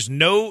Gurnard. There is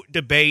no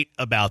debate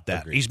about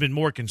that. Agreed. He's been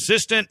more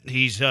consistent.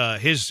 He's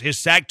his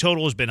sack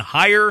total has been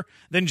higher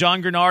than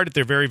John Gurnard at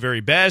their very,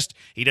 very best.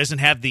 He doesn't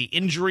have the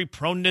injury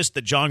proneness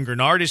that John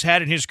Gurnard has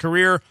had in his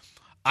career.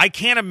 I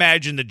can't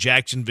imagine that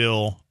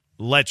Jacksonville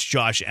lets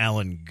Josh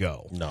Allen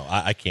go. No,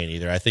 I can't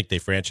either. I think they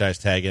franchise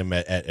tag him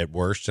at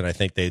worst, and I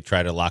think they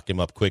try to lock him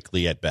up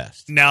quickly at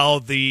best. Now,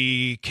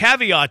 the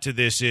caveat to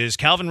this is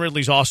Calvin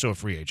Ridley's also a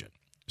free agent.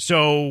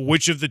 So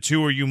which of the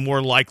two are you more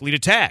likely to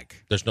tag?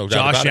 There's no doubt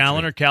about it. Josh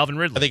Allen or Calvin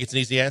Ridley? I think it's an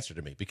easy answer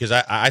to me because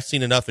I've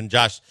seen enough in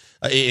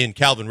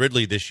Calvin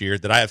Ridley this year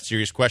that I have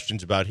serious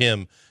questions about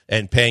him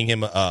and paying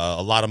him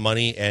a lot of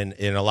money and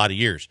in a lot of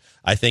years.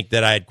 I think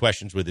that I had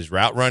questions with his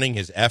route running,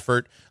 his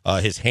effort,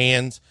 his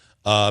hands.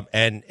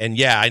 And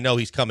yeah, I know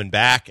he's coming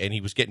back and he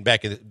was getting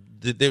back.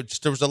 There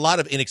was a lot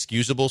of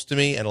inexcusables to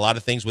me and a lot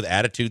of things with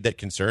attitude that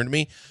concerned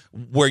me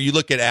where you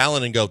look at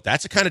Allen and go,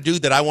 that's the kind of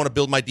dude that I want to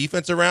build my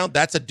defense around.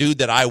 That's a dude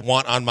that I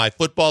want on my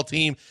football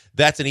team.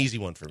 That's an easy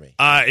one for me.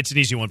 It's an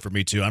easy one for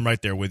me too. I'm right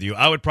there with you.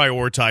 I would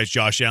prioritize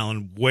Josh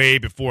Allen way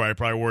before I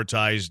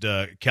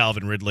prioritized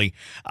Calvin Ridley.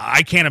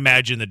 I can't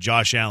imagine that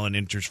Josh Allen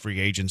enters free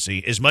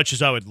agency as much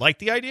as I would like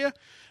the idea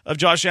of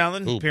Josh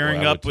Allen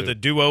pairing up with a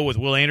duo with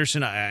Will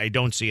Anderson. I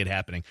don't see it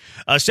happening.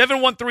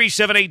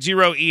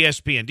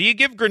 713-780-ESPN. Do you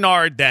give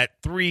Gurnard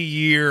that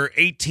 3-year,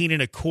 18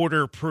 and a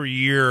quarter per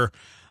year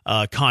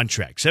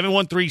contract?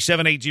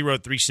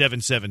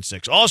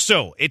 713-780-3776.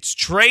 Also, it's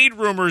trade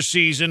rumors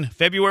season.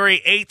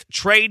 February 8th,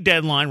 trade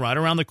deadline right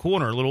around the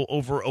corner, a little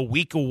over a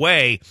week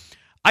away.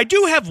 I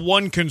do have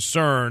one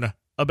concern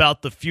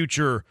about the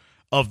future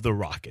of the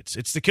Rockets.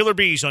 It's the Killer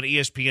Bees on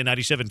ESPN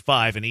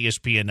 97.5 and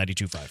ESPN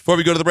 92.5. Before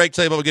we go to the break,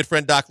 tell you about my good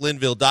friend Doc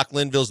Linville. Doc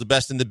Linville's the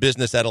best in the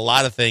business at a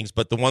lot of things,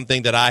 but the one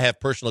thing that I have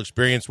personal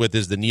experience with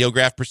is the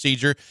NeoGraft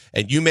procedure,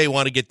 and you may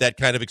want to get that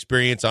kind of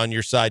experience on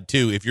your side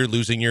too if you're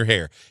losing your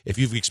hair. If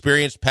you've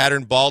experienced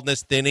pattern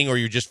baldness, thinning, or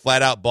you're just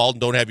flat out bald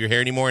and don't have your hair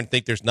anymore and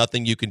think there's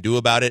nothing you can do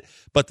about it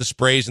but the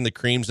sprays and the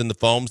creams and the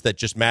foams that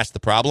just mask the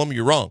problem,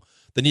 you're wrong.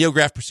 The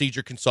NeoGraft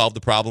procedure can solve the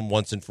problem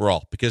once and for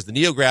all because the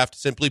NeoGraft,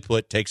 simply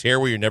put, takes hair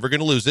where you're never going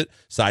to lose it,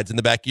 sides in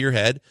the back of your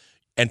head,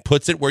 and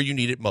puts it where you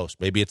need it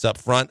most. Maybe it's up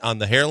front on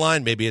the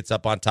hairline. Maybe it's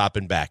up on top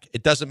and back.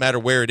 It doesn't matter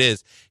where it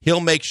is. He'll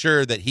make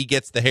sure that he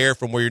gets the hair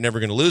from where you're never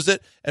going to lose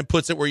it and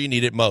puts it where you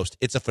need it most.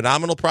 It's a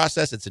phenomenal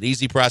process. It's an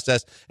easy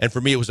process. And for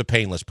me, it was a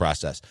painless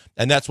process.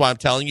 And that's why I'm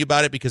telling you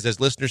about it, because as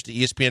listeners to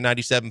ESPN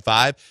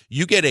 97.5,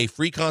 you get a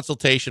free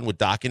consultation with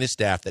Doc and his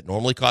staff that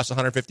normally costs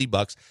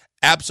 $150,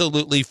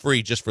 absolutely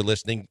free just for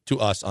listening to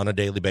us on a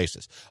daily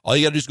basis. All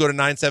you got to do is go to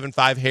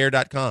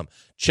 975hair.com.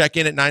 Check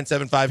in at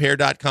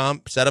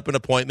 975hair.com, set up an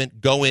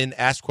appointment, go in,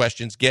 ask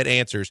questions, get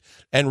answers,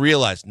 and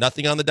realize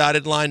nothing on the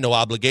dotted line, no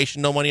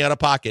obligation, no money out of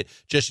pocket,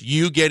 just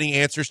you getting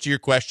answers to your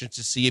questions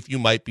to see if you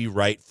might be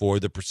right for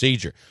the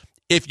procedure.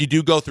 If you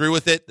do go through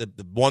with it,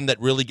 the one that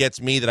really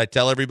gets me that I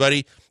tell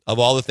everybody of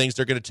all the things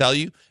they're going to tell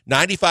you,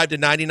 95 to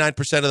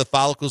 99% of the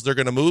follicles they're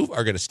going to move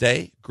are going to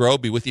stay, grow,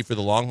 be with you for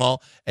the long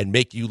haul, and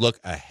make you look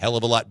a hell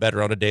of a lot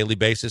better on a daily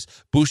basis,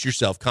 boost your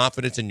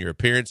self-confidence in your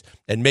appearance,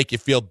 and make you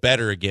feel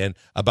better again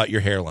about your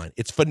hairline.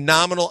 It's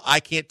phenomenal. I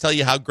can't tell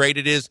you how great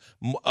it is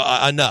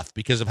enough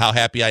because of how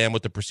happy I am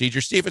with the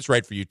procedure. See if it's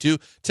right for you, too.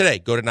 Today,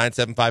 go to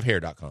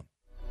 975hair.com.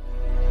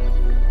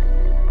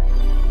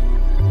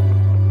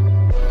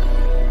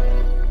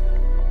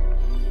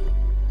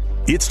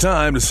 It's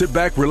time to sit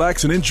back,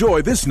 relax, and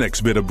enjoy this next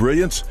bit of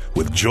brilliance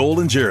with Joel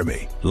and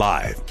Jeremy.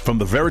 Live from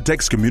the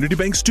Veritex Community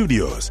Bank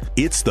Studios,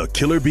 it's the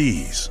Killer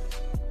Bees.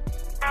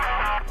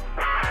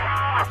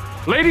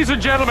 Ladies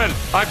and gentlemen,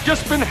 I've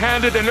just been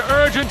handed an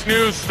urgent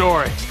news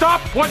story.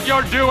 Stop what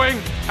you're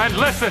doing and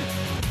listen.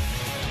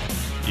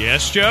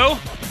 Yes, Joe?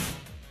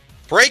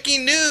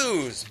 Breaking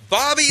news.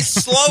 Bobby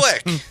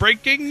Slowick.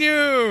 Breaking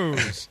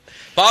news.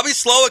 Bobby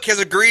Slowick has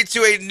agreed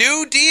to a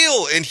new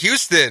deal in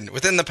Houston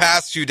within the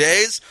past few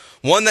days.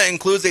 one that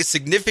includes a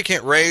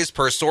significant raise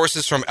per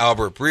sources from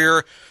Albert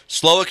Breer.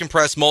 Slowick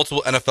impressed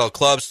multiple NFL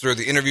clubs through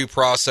the interview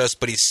process,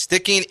 but he's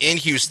sticking in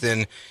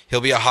Houston.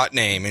 He'll be a hot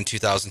name in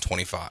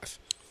 2025.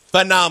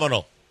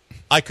 Phenomenal.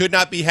 I could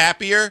not be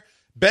happier.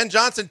 Ben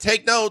Johnson,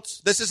 take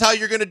notes. This is how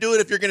you're going to do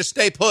it if you're going to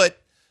stay put.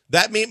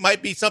 That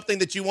might be something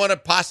that you want to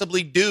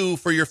possibly do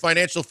for your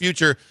financial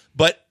future.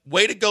 But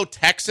way to go,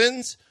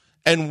 Texans,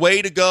 and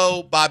way to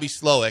go, Bobby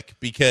Slowick,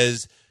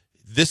 because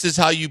this is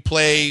how you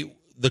play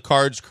the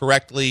cards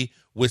correctly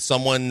with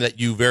someone that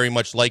you very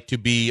much like to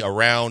be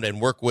around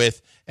and work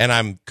with. And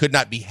I could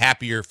not be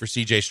happier for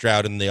C.J.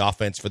 Stroud in the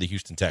offense for the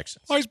Houston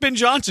Texans. Why is Ben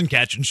Johnson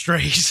catching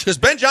strays? Because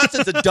Ben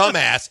Johnson's a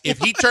dumbass. If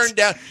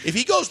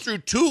he goes through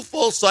 2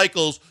 full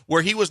cycles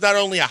where he was not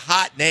only a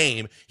hot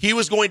name, he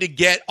was going to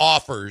get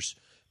offers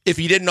if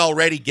he didn't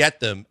already get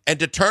them. And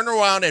to turn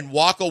around and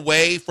walk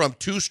away from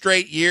 2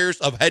 straight years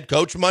of head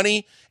coach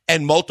money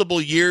and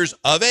multiple years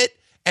of it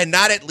and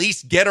not at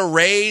least get a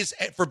raise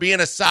for being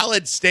a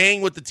solid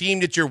staying with the team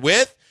that you're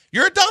with,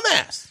 you're a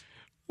dumbass.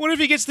 What if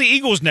he gets the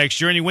Eagles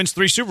next year and he wins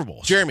 3 Super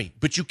Bowls? Jeremy,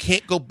 but you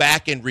can't go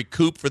back and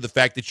recoup for the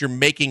fact that you're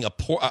making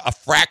a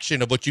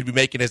fraction of what you'd be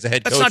making as a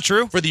head coach. That's not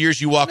true. For the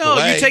years you walk away.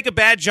 No, you take a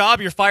bad job,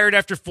 you're fired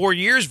after 4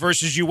 years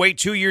versus you wait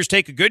 2 years,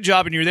 take a good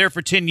job, and you're there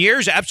for 10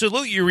 years.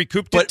 Absolutely, you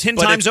recouped it 10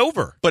 times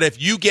over. But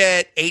if you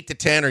get 8 to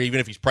 10, or even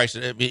if he's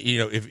pricing,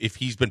 if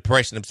he's been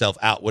pricing himself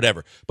out,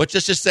 whatever. But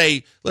just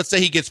say, let's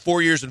say he gets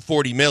 4 years and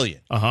 $40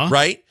 million,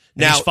 right?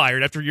 Now he's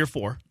fired after year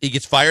 4. He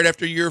gets fired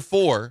after year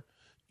 4.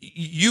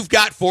 You've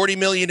got $40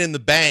 million in the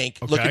bank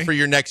looking for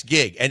your next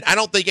gig. And I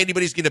don't think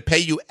anybody's going to pay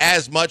you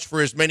as much for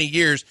as many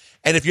years.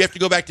 And if you have to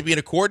go back to being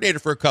a coordinator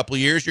for a couple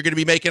of years, you're going to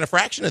be making a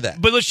fraction of that.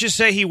 But let's just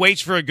say he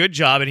waits for a good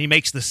job and he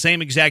makes the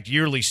same exact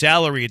yearly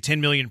salary at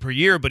 $10 million per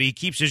year, but he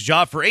keeps his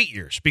job for 8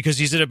 years because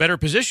he's in a better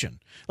position.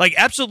 Like,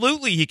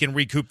 absolutely he can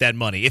recoup that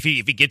money if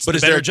he gets the better job. But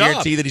is there a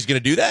guarantee that he's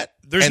going to do that?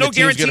 There's no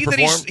guarantee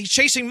that he's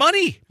chasing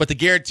money. But the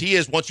guarantee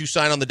is once you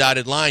sign on the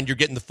dotted line, you're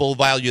getting the full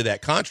value of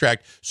that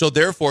contract. So,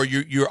 therefore,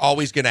 you're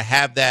always going to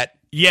have that.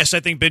 Yes, I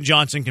think Ben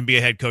Johnson can be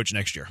a head coach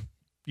next year.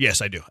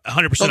 Yes, I do.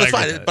 100%. No, that's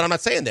fine. But I'm not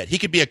saying that. He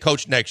could be a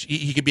coach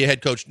he could be a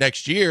head coach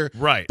next year.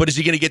 Right. But is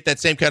he going to get that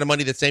same kind of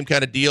money, that same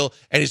kind of deal,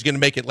 and he's going to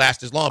make it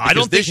last as long? Because I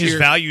don't think his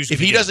values. If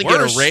he doesn't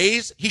get a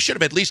raise, he should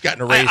have at least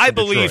gotten a raise. I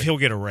believe he'll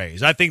get a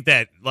raise. I think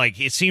that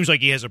it seems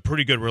like he has a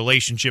pretty good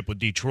relalarelationship with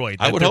Detroit.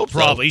 I would hope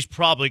so. He's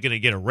probably going to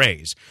get a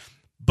raise.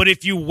 But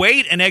if you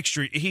wait an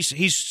extra, he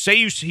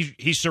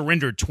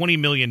surrendered $20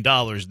 million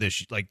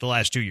the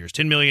last 2 years.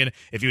 $10 million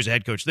if he was a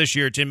head coach this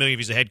year. $10 million if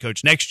he's a head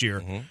coach next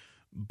year. Mm-hmm.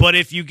 But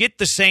if you get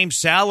the same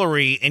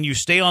salary and you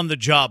stay on the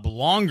job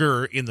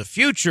longer in the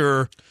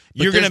future,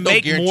 you're going to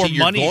make more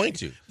money.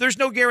 There's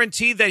no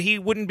guarantee that he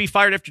wouldn't be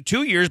fired after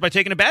 2 years by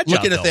taking a bad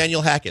job. Look at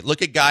Nathaniel Hackett.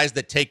 Look at guys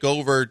that take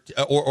over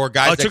or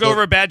guys that took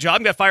over a bad job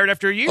and got fired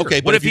after a year. Okay,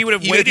 what if he would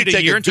have waited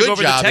a year and took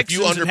over the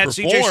Texans and had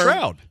C.J.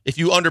 Stroud? If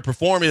you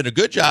underperform in a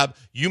good job,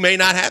 you may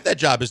not have that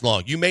job as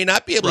long. You may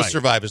not be able to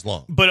survive as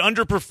long. But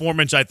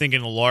underperformance, I think,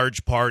 in a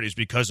large part is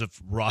because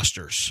of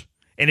rosters.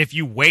 And if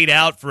you wait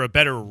out for a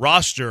better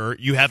roster,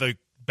 you have a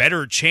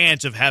better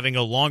chance of having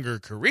a longer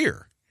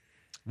career.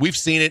 We've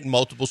seen it in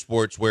multiple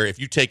sports where if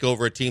you take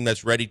over a team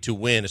that's ready to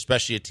win,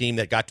 especially a team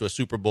that got to a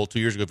Super Bowl 2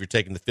 years ago, if you're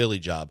taking the Philly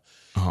job,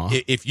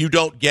 if you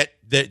don't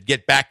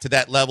get back to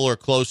that level or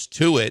close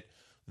to it,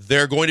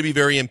 they're going to be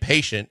very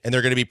impatient, and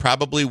they're going to be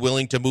probably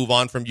willing to move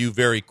on from you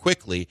very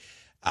quickly.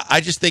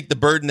 I just think the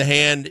bird in the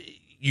hand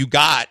you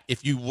got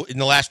if you in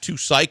the last 2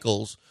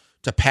 cycles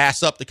to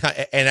pass up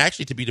and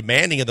actually to be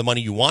demanding of the money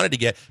you wanted to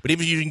get, but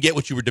even if you didn't get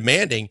what you were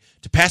demanding,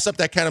 to pass up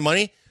that kind of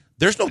money,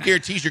 there's no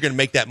guarantees you're going to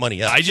make that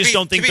money up. I just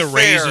don't think the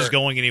raise is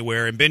going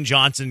anywhere, and Ben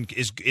Johnson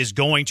is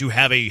going to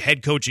have a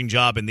head coaching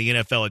job in the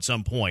NFL at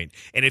some point.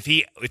 And if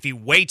he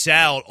waits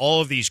out all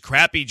of these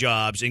crappy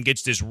jobs and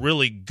gets this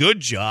really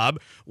good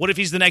job, what if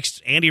he's the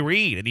next Andy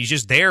Reid and he's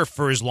just there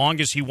for as long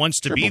as he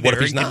wants to be there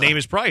and can name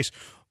his price?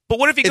 But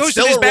what if he goes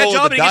to his bad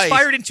job and he gets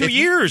fired in 2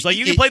 years?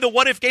 You can play the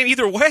what-if game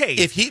either way.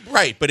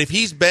 But if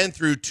he's been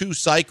through 2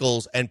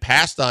 cycles and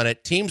passed on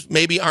it, teams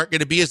maybe aren't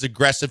going to be as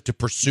aggressive to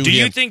pursue him. Do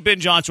you think Ben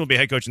Johnson will be a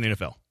head coach in the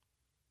NFL?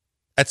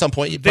 At some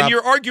point, then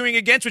you're arguing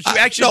against what you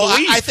actually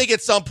believe. I think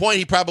at some point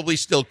he probably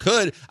still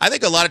could. I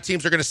think a lot of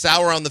teams are going to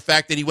sour on the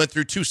fact that he went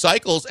through 2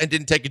 cycles and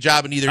didn't take a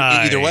job in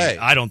either way.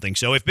 I don't think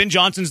so. If Ben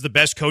Johnson's the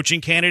best coaching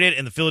candidate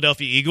and the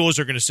Philadelphia Eagles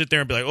are going to sit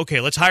there and be like,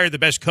 okay, let's hire the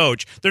best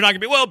coach, they're not going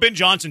to be, well, Ben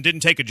Johnson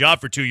didn't take a job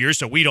for 2 years,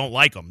 so we don't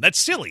like him.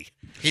 That's silly.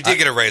 He did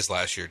get a raise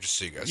last year, just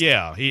so you guys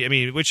know.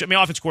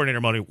 Yeah, offense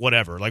coordinator money,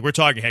 whatever. We're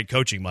talking head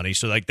coaching money,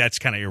 so that's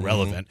kind of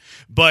irrelevant.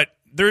 Mm-hmm. But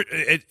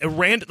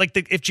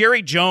if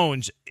Jerry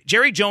Jones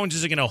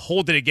isn't going to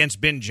hold it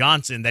against Ben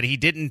Johnson that he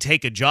didn't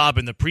take a job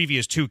in the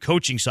previous 2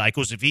 coaching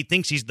cycles if he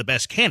thinks he's the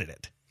best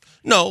candidate.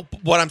 No,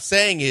 what I'm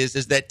saying is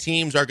that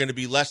teams are going to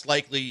be less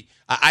likely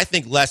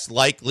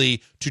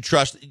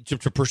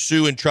to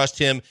pursue and trust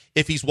him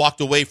if he's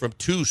walked away from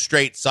 2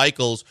 straight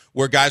cycles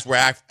where guys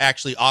were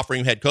actually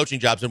offering him head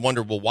coaching jobs and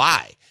wonder, well,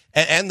 why?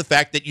 And the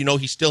fact that,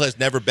 he still has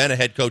never been a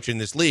head coach in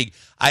this league.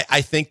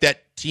 I think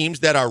that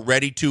teams that are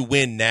ready to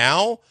win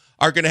now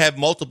are going to have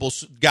multiple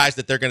guys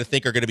that they're going to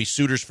think are going to be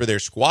suitors for their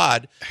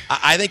squad.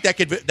 I think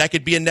that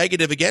could be a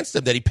negative against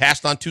him that he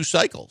passed on 2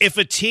 cycles. If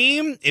a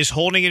team is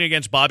holding it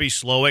against Bobby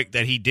Slowick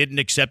that he didn't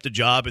accept a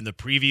job in the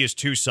previous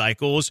 2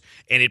 cycles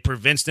and it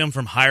prevents them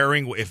from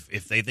hiring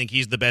if they think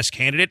he's the best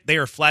candidate, they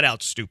are flat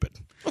out stupid.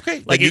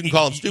 Okay, like you can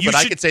call him stupid.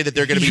 I could say that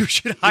they're going to be. You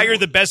should hire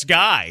the best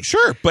guy.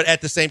 Sure, but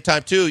at the same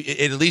time, too,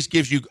 it at least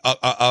gives you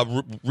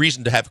a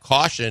reason to have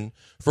caution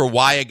for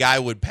why a guy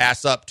would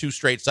pass up 2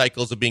 straight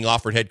cycles of being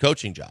offered head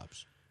coaching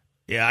jobs.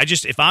 Yeah,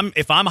 if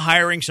I'm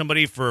hiring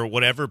somebody for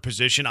whatever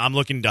position, I'm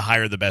looking to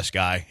hire the best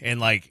guy, and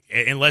like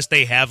unless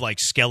they have like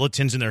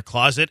skeletons in their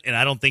closet, and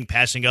I don't think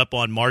passing up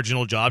on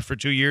marginal jobs for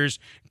 2 years.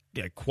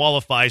 Yeah,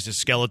 qualifies as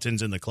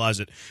skeletons in the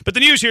closet. But the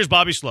news here is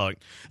Bobby Slowick.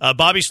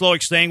 Bobby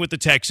Slowick staying with the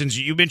Texans.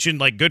 You mentioned,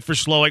 like, good for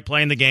Slowick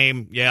playing the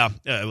game. Yeah.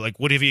 Like,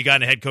 what have you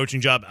gotten a head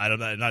coaching job? I don't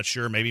know. I'm not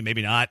sure.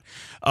 Maybe not.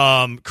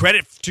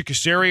 Credit to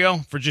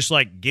Caserio for just,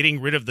 like, getting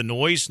rid of the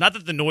noise. Not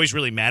that the noise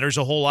really matters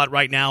a whole lot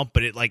right now,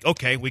 but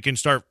okay, we can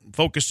start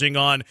focusing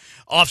on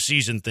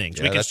off-season things.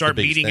 Yeah, we can start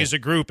meeting as a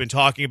group and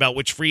talking about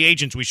which free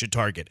agents we should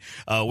target.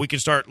 We can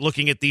start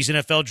looking at these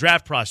NFL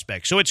draft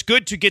prospects. So it's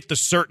good to get the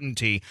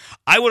certainty.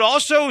 I would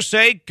also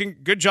say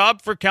good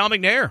job for Cal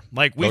McNair.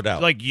 No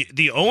doubt. Like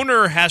the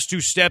owner has to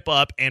step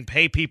up and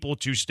pay people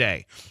to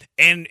stay.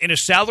 And in a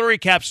salary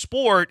cap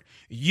sport,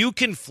 you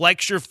can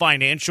flex your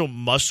financial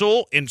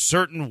muscle in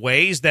certain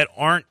ways that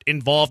aren't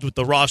involved with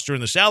the roster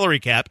and the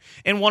salary cap,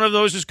 and one of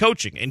those is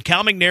coaching. And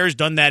Cal McNair has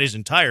done that his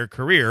entire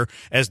career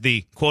as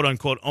the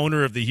quote-unquote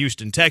owner of the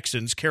Houston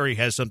Texans. Kerry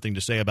has something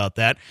to say about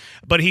that.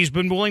 But he's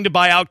been willing to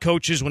buy out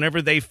coaches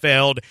whenever they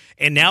failed,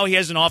 and now he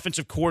has an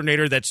offensive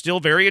coordinator that's still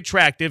very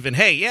attractive. And,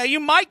 hey, yeah, you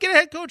might get a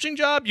head coaching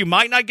job. You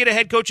might not get a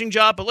head coaching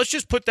job, but let's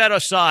just put that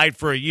aside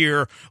for a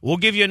year. We'll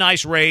give you a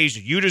nice raise.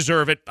 You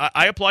deserve it.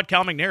 I applaud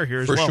Cal McNair here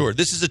as well. For sure.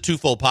 This is a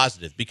twofold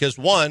positive because,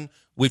 one,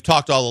 we've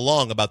talked all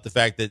along about the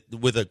fact that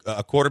with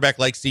a quarterback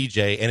like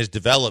CJ and his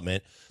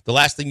development, the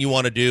last thing you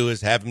want to do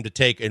is have him to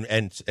take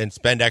and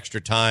spend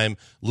extra time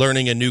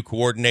learning a new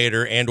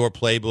coordinator and or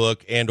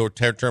playbook and or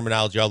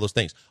terminology, all those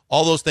things.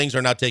 All those things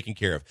are not taken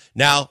care of.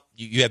 Now,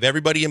 you have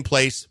everybody in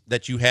place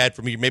that you had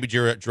from maybe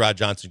Gerard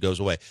Johnson goes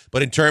away.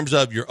 But in terms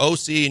of your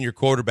OC and your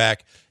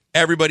quarterback,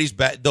 everybody's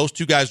back. Those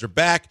 2 guys are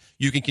back.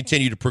 You can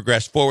continue to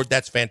progress forward.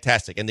 That's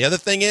fantastic. And the other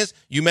thing is,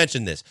 you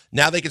mentioned this.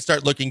 Now they can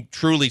start looking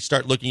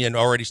and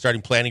already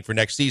starting planning for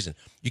next season.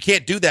 You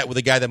can't do that with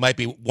a guy that might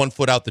be 1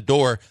 foot out the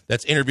door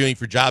that's interviewing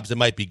for jobs that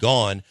might be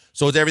gone.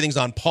 So everything's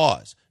on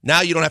pause.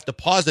 Now you don't have to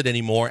pause it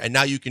anymore, and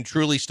now you can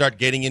truly start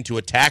getting into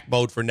attack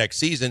mode for next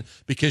season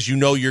because you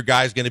know your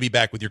guy's going to be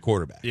back with your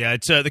quarterback. Yeah,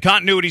 it's the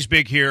continuity's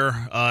big here.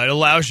 It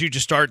allows you to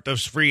start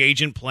those free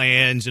agent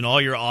plans and all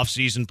your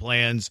off-season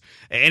plans,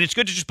 and it's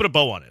good to just put a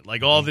bow on it.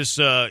 Like all this,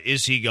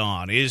 is he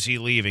gone? Is he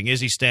leaving? Is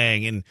he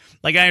staying? And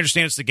like I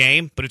understand it's the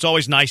game, but it's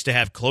always nice to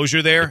have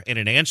closure there and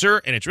an answer,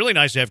 and it's really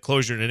nice to have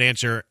closure and an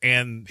answer,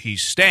 and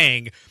he's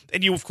staying.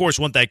 And you, of course,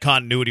 want that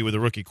continuity with a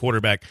rookie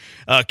quarterback.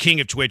 King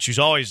of Twitch, who's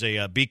always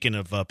a beacon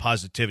of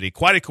positivity.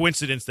 Quite a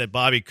coincidence that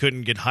Bobby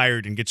couldn't get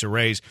hired and gets a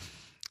raise.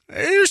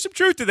 There's some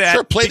truth to that.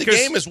 Sure, play the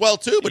game as well,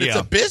 too, but it's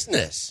a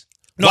business.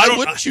 No, why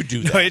wouldn't you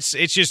do that? No,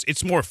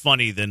 it's more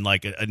funny than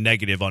like a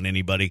negative on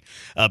anybody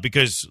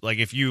because like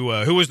if you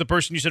who was the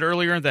person you said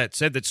earlier that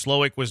said that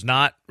Slowick was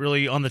not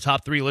really on the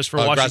top 3 list for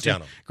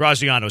Washington?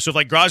 Graziano. So if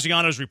like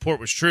Graziano's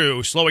report was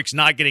true, Slowick's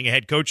not getting a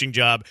head coaching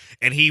job,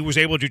 and he was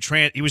able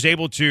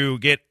to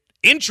get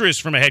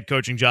interest from a head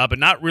coaching job, but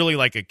not really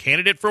like a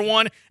candidate for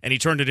one, and he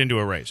turned it into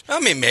a raise. I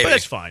mean, maybe. But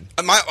that's fine.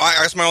 I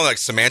guess my own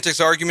semantics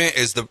argument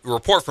is the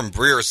report from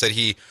Breer said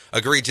he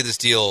agreed to this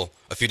deal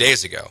a few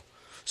days ago.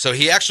 So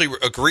he actually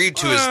agreed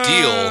to his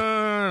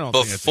deal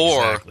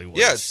before. Exactly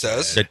it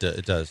says. It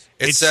does.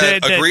 It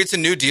said agreed to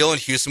new deal in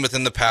Houston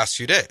within the past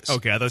few days.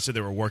 Okay, I thought it said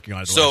they were working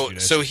on it the last few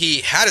days. So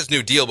he had his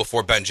new deal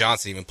before Ben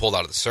Johnson even pulled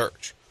out of the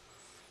search.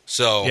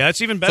 So yeah,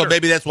 it's even better. So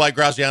maybe that's why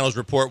Graziano's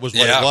report was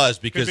what it was,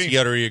 because he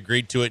had already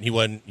agreed to it, and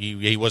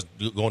he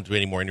wasn't going to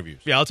any more interviews.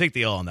 Yeah, I'll take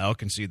the L on that. I'll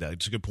concede that.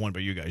 It's a good point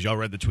by you guys. Y'all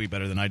read the tweet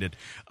better than I did.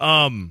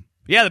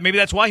 Yeah, maybe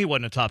that's why he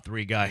wasn't a top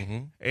 3 guy.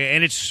 Mm-hmm.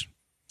 And it's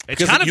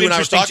kind of you and I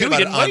were interesting talking too. about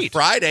He it didn't on wait.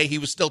 Friday. He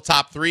was still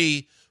top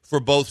 3 for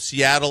both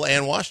Seattle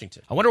and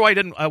Washington. I wonder why he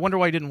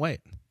didn't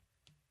wait.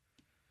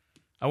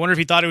 I wonder if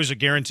he thought it was a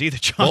guarantee that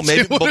Johnson Well,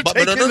 maybe, would but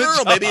take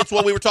no. Maybe it's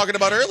what we were talking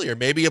about earlier.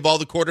 Maybe of all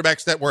the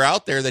quarterbacks that were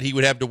out there that he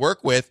would have to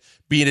work with,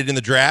 being it in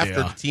the draft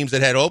or the teams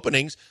that had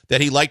openings, that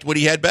he liked what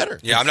he had better.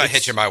 Yeah, I'm not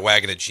hitching my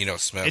wagon at Geno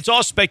Smith. It's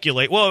all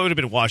speculate. Well, it would have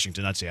been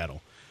Washington, not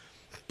Seattle.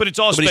 But it's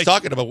all. But he's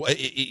talking about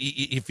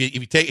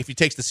if he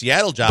takes the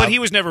Seattle job. But he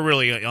was never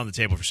really on the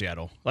table for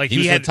Seattle. Like he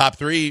was had in the top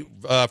 3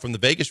 from the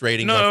Vegas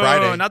ratings on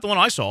Friday. No, not the one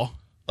I saw.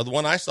 The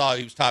one I saw,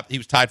 he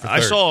was tied for third. I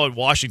saw in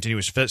Washington he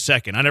was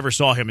second. I never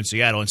saw him in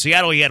Seattle. In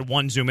Seattle, he had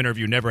one Zoom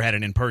interview, never had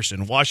an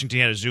in-person. Washington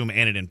had a Zoom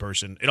and an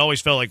in-person. It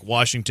always felt like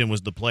Washington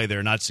was the play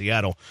there, not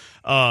Seattle.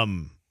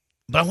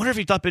 But I wonder if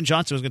he thought Ben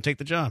Johnson was going to take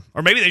the job.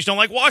 Or maybe they just don't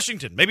like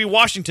Washington. Maybe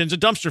Washington's a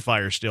dumpster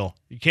fire still.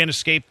 You can't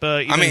escape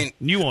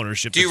new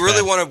ownership. Do you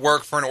really want to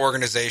work for an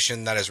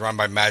organization that is run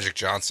by Magic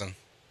Johnson?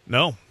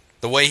 No.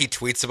 The way he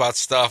tweets about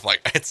stuff,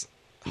 it's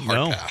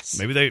hard pass.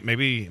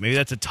 Maybe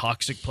that's a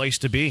toxic place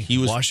to be. He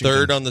was Washington.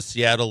 third on the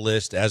Seattle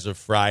list as of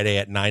Friday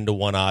at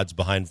 9-1 odds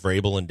behind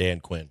Vrabel and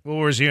Dan Quinn. Well,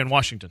 where was he in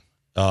Washington?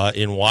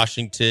 In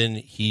Washington,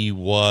 he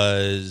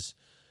was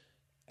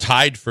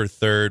tied for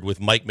third with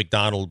Mike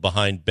McDonald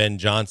behind Ben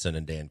Johnson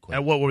and Dan Quinn.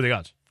 At what were the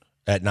odds?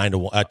 At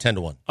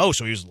 10-1. Oh,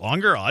 so he was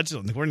longer odds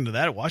according to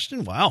that at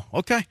Washington? Wow.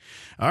 Okay.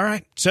 All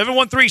right.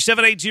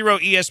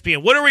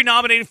 713-780-ESPN. What are we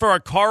nominating for our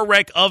car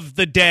wreck of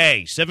the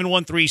day?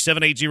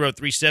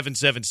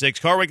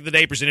 713-780-3776. Car wreck of the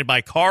day presented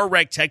by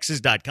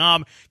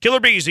CarWreckTexas.com. Killer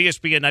Bees,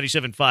 ESPN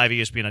 97.5,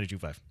 ESPN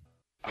 92.5.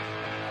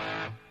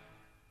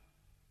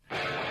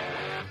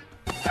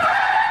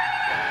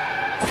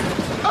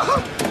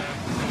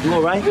 You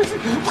all right?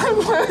 My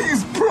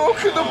leg's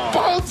broken. The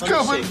bone's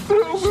coming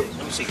through. Let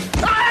me see.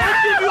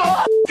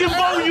 I'll give you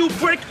a you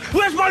prick.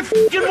 Where's my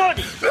fucking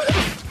money?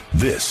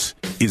 This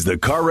is the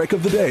Car Wreck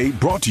of the Day,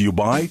 brought to you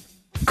by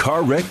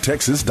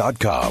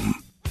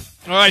CarWreckTexas.com.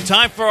 All right,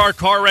 time for our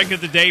car wreck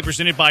of the day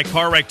presented by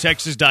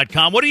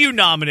CarWreckTexas.com. What are you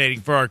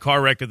nominating for our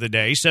car wreck of the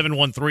day?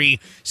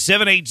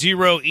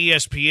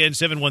 713-780-ESPN,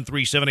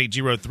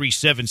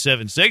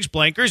 713-780-3776.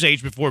 Blankers,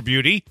 age before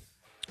beauty.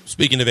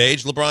 Speaking of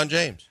age, LeBron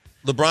James.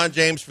 LeBron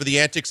James for the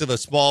antics of a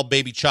small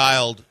baby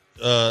child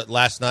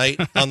last night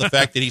on the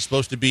fact that he's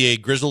supposed to be a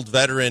grizzled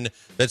veteran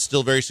that's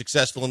still very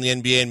successful in the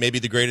NBA and maybe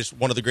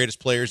one of the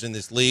greatest players in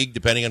this league,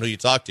 depending on who you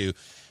talk to.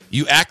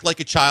 You act like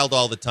a child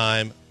all the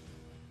time.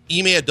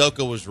 Ime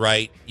Udoka was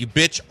right. You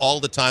bitch all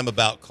the time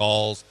about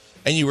calls,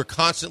 and you were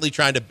constantly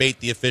trying to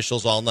bait the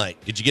officials all night.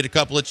 Did you get a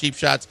couple of cheap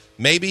shots?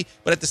 Maybe,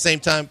 but at the same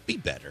time, be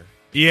better.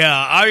 Yeah,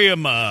 I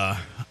am.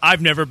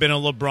 I've never been a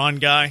LeBron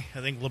guy. I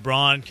think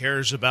LeBron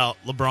cares about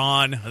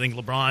LeBron. I think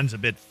LeBron's a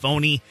bit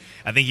phony.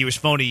 I think he was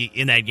phony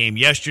in that game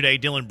yesterday.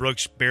 Dylan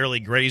Brooks barely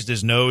grazed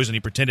his nose, and he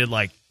pretended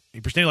like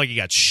he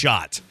got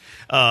shot.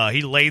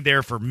 He laid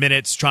there for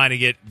minutes trying to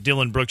get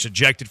Dylan Brooks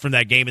ejected from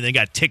that game, and then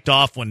got ticked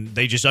off when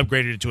they just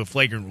upgraded it to a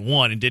flagrant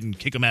 1 and didn't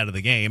kick him out of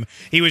the game.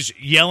 He was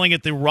yelling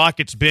at the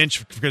Rockets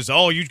bench because,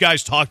 you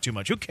guys talk too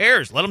much. Who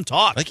cares? Let them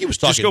talk. I think he was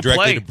talking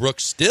directly to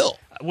Brooks still.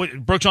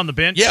 Brooks on the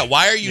bench? Yeah,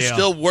 why are you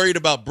still worried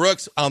about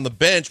Brooks on the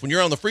bench when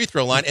you're on the free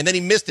throw line? And then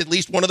he missed at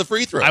least one of the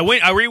free throws.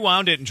 I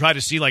rewound it and tried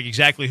to see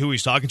exactly who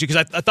he's talking to,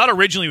 because I thought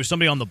originally it was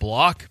somebody on the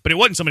block, but it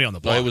wasn't somebody on the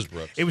block. No, it was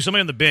Brooks. It was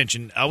somebody on the bench,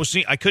 and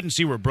I couldn't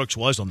see where Brooks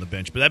was on the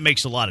bench, but that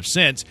makes a lot of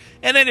sense.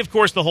 And then, of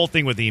course, the whole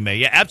thing with Ime.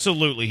 Yeah,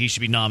 absolutely, he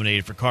should be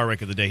nominated for Car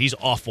Wreck of the Day. He's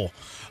awful.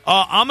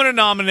 I'm going to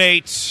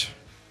nominate...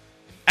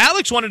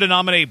 Alex wanted to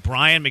nominate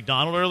Brian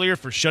McDonald earlier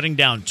for shutting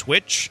down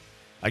Twitch.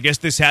 I guess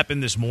this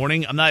happened this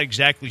morning. I'm not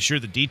exactly sure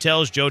the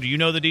details. Joe, do you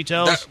know the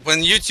details? When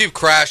YouTube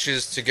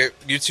crashes to get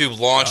YouTube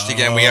launched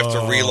again, we have to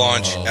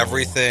relaunch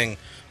everything.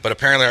 But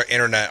apparently our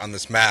internet on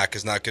this Mac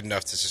is not good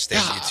enough to sustain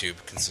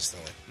YouTube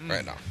consistently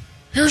right now.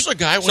 Here's a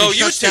guy when he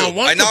shuts down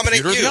one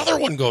computer, you. The other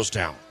one goes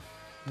down.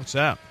 What's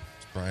that?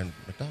 It's Brian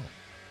McDonald.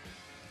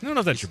 I don't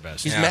know if that's your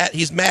best. He's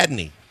He's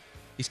maddening.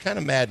 He's kind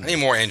of maddening. I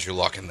need more Andrew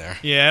Luck in there.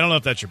 Yeah, I don't know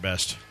if that's your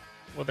best.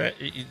 Well,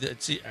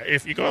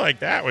 if you go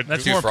like that,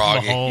 that's too more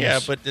froggy. Mahomes. Yeah,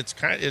 but it's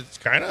kind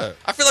of.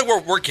 I feel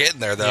like we're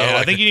getting there though. Yeah,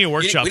 I think you need a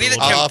workshop. We need to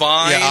a little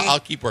combine. I'll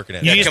keep working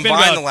at it. You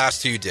combine the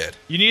last two you did.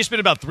 You need to spend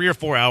about 3 or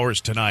 4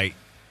 hours tonight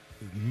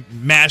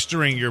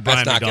mastering your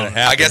Brian That's not going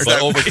McDonald. to happen.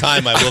 But over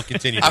time, I will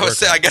continue. I would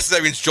say. I guess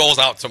that means Joel's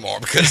out tomorrow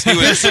because you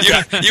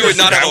would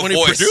not have a when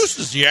voice. He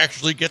produces, he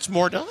actually gets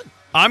more done.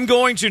 I'm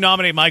going to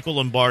nominate Michael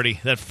Lombardi,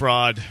 that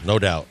fraud. No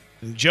doubt.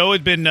 Joe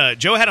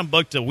had him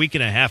booked a week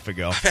and a half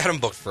ago. I've had him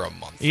booked for a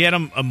month. He had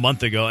him a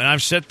month ago, and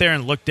I've sat there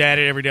and looked at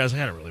it every day. I was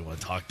like, I don't really want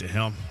to talk to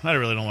him. I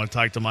really don't want to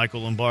talk to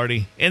Michael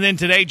Lombardi. And then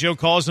today, Joe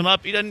calls him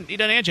up. He doesn't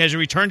answer. Has he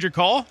returned your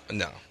call?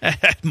 No.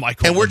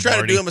 Michael And we're Lombardi.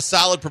 trying to do him a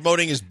solid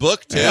promoting his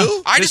book, too. Yeah.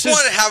 I just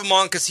wanted to have him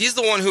on because he's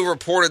the one who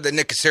reported that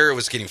Nick Casario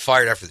was getting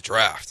fired after the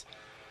draft.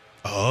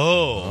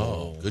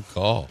 Oh, good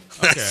call.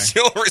 That's the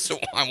only reason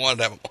why I wanted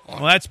to have him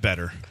on. Well, that's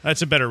better.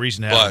 That's a better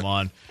reason to have him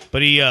on.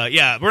 But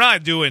we're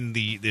not doing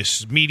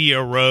this media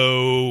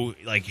row,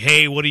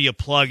 hey, what do you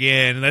plug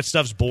in? And that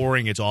stuff's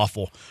boring. It's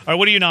awful. All right,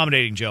 what are you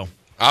nominating, Joe?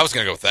 I was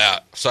going to go with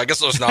that. So I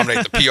guess I'll just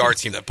nominate the PR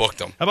team that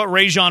booked him. How about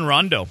Rajon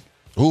Rondo?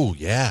 Ooh,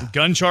 yeah.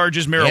 Gun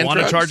charges,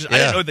 marijuana charges. Yeah. I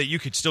didn't know that you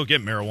could still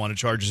get marijuana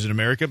charges in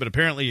America, but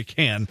apparently you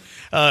can.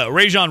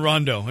 Rajon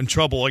Rondo in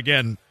trouble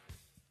again.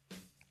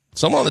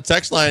 Someone on the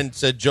text line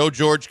said Joe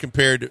George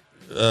compared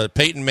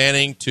Peyton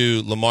Manning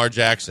to Lamar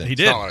Jackson. He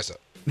did. That's not what I said.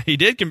 He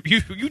did.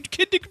 You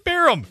kid to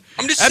compare them.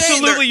 I'm just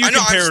Absolutely saying.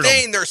 I'm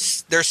saying them.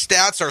 their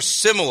stats are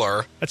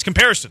similar. That's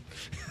comparison.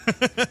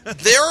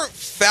 They're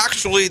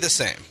factually the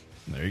same.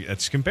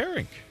 That's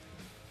comparing.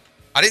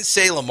 I didn't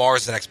say Lamar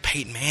is the next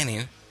Peyton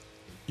Manning.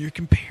 You're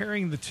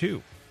comparing the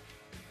two.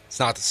 It's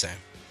not the same.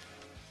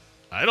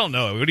 I don't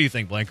know. What do you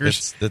think,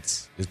 Blankers?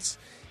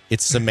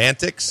 It's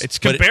semantics. It's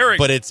comparing,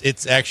 but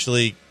it's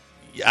actually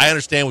I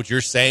understand what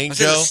you're saying,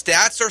 Joe. The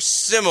stats are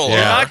similar. You're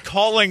not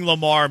calling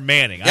Lamar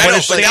Manning. Yeah, I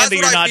understand that's that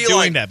what you're I not feel doing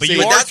like. that, but See,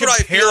 you are that's what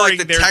I feel comparing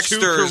like the their two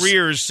texters-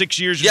 careers, 6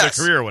 years into Yes,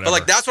 their career or whatever. but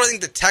like that's what I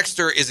think the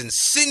texter is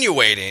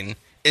insinuating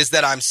is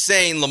that I'm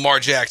saying Lamar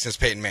Jackson is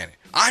Peyton Manning.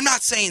 I'm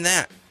not saying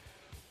that.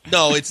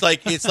 No, it's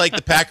like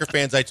the Packer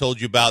fans I told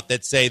you about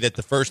that say that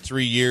the first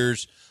 3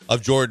 years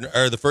of Jordan,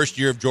 or the first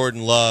year of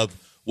Jordan Love,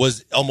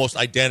 was almost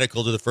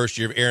identical to the first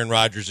year of Aaron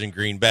Rodgers in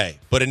Green Bay.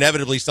 But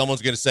inevitably,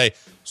 someone's going to say,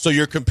 "So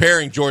you're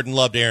comparing Jordan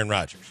Love to Aaron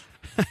Rodgers?"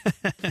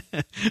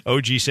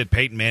 OG said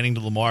Peyton Manning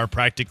to Lamar,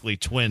 practically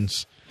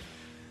twins.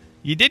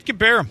 You did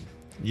compare them.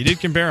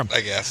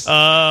 I guess.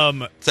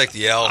 It's like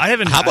the L.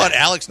 How about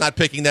Alex not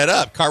picking that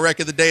up? Car wreck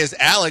of the day is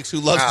Alex, who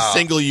loves to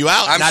single you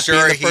out, I'm not sure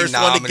being the first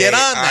one to get on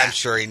that. I'm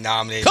sure he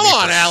nominated. Come me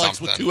on, for Alex,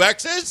 something. with 2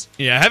 X's.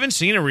 Yeah, I haven't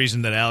seen a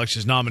reason that Alex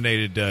has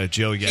nominated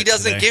Joe yet. He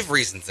doesn't today. give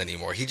reasons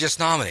anymore. He just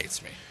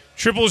nominates me.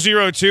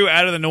 0002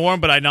 out of the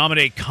norm, but I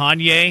nominate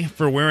Kanye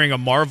for wearing a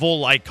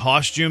Marvel-like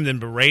costume, then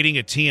berating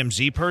a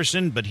TMZ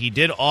person, but he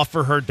did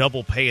offer her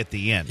double pay at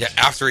the end. Yeah,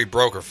 after he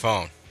broke her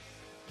phone.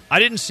 I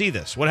didn't see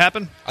this. What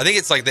happened? I think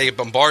it's like they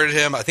bombarded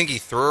him. I think he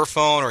threw her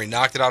phone or he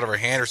knocked it out of her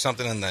hand or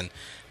something, and then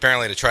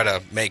apparently to try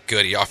to make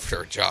good, he offered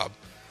her a job.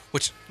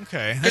 Which,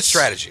 okay, good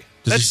strategy.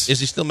 Is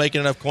he still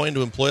making enough coin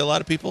to employ a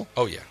lot of people?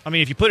 Oh, yeah. I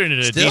mean, if you put it in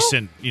a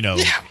decent,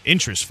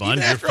 interest fund,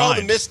 Even you're after all the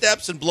fine.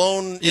 missteps and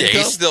blown Yeah,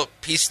 income?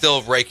 he's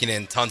still raking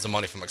in tons of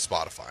money from like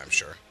Spotify, I'm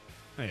sure.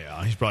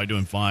 Yeah, he's probably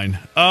doing fine.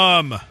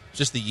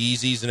 Just the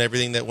Yeezys and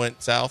everything that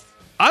went south?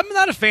 I'm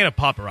not a fan of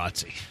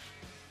paparazzi.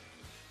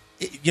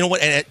 You know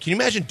what? And can you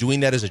imagine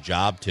doing that as a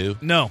job, too?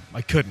 No,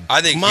 I couldn't.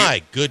 I think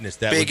My goodness,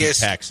 that would be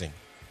biggest taxing.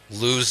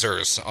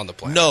 losers on the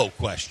planet. No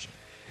question.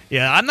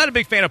 Yeah, I'm not a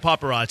big fan of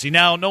paparazzi.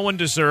 Now, no one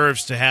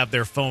deserves to have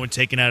their phone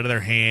taken out of their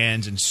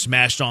hands and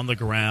smashed on the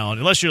ground,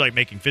 unless you're like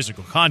making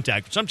physical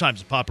contact, which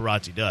sometimes the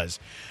paparazzi does.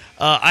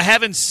 I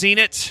haven't seen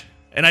it,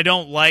 and I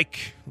don't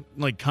like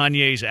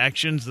Kanye's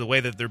actions, the way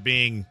that they're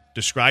being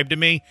described to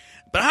me.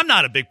 But I'm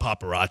not a big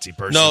paparazzi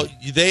person. No,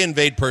 they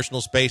invade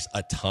personal space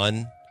a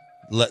ton,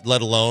 let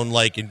alone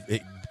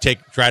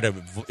try to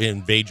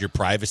invade your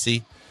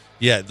privacy.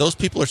 Yeah, those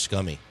people are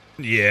scummy.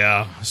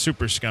 Yeah,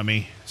 super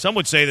scummy. Some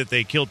would say that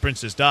they killed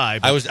Princess Di.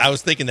 I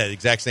was thinking that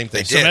exact same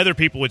thing. Some other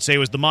people would say it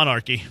was the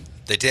monarchy.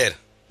 They did.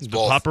 The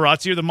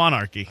paparazzi or the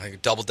monarchy.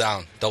 Double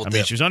down. I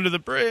mean, she was under the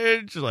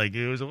bridge. Like,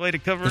 it was a way to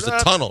cover it up. It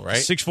was a tunnel, right?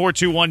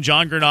 6421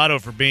 John Granado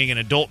for being an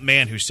adult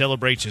man who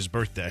celebrates his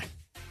birthday.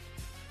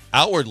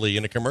 Outwardly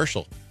in a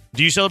commercial.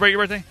 Do you celebrate your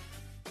birthday?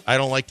 I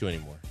don't like to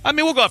anymore. I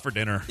mean, we'll go out for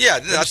dinner. Yeah,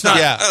 that's not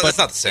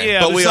the same.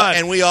 Yeah, but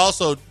but we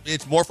also,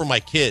 it's more for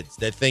my kids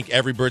that think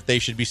every birthday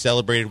should be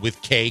celebrated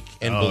with cake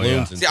and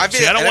balloons. See,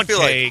 And I don't want feel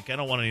cake. I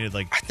don't want any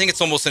I think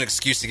it's almost an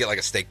excuse to get like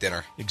a steak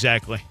dinner.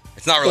 Exactly.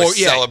 It's not really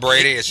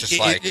celebrating. It's just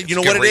like you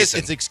know what it is.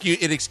 It's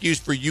an excuse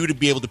for you to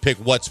be able to pick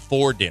what's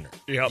for dinner.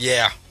 Yep.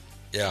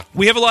 Yeah.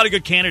 We have a lot of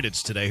good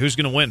candidates today. Who's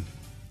going to win?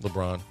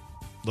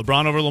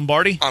 LeBron over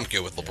Lombardi? I'm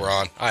good with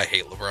LeBron. I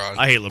hate LeBron.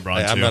 I hate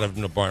LeBron, too. I'm not a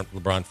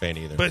LeBron fan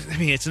either. But, I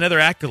mean, it's another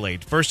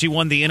accolade. First, he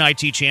won the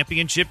NIT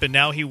championship, and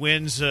now he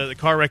wins the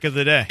car wreck of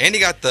the day. And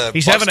he got the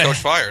Bucks coach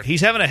fired.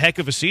 He's having a heck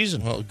of a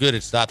season. Well, good.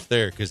 It stops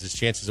there because his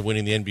chances of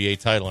winning the NBA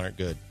title aren't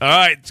good. All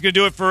right, it's going to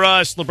do it for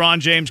us. LeBron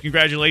James,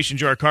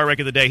 congratulations. You're our car wreck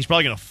of the day. He's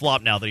probably going to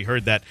flop now that he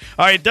heard that.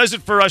 All right, it does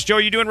it for us. Joe,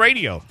 you're doing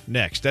radio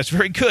next. That's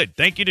very good.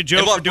 Thank you to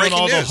Joe for doing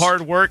all the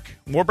hard work.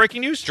 More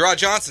breaking news? Gerard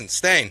Johnson,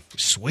 staying.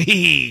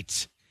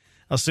 Sweet.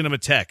 I'll send him a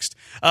text.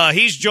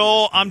 He's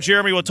Joel. I'm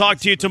Jeremy. We'll talk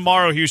to you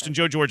tomorrow, Houston.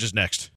 Joe George is next.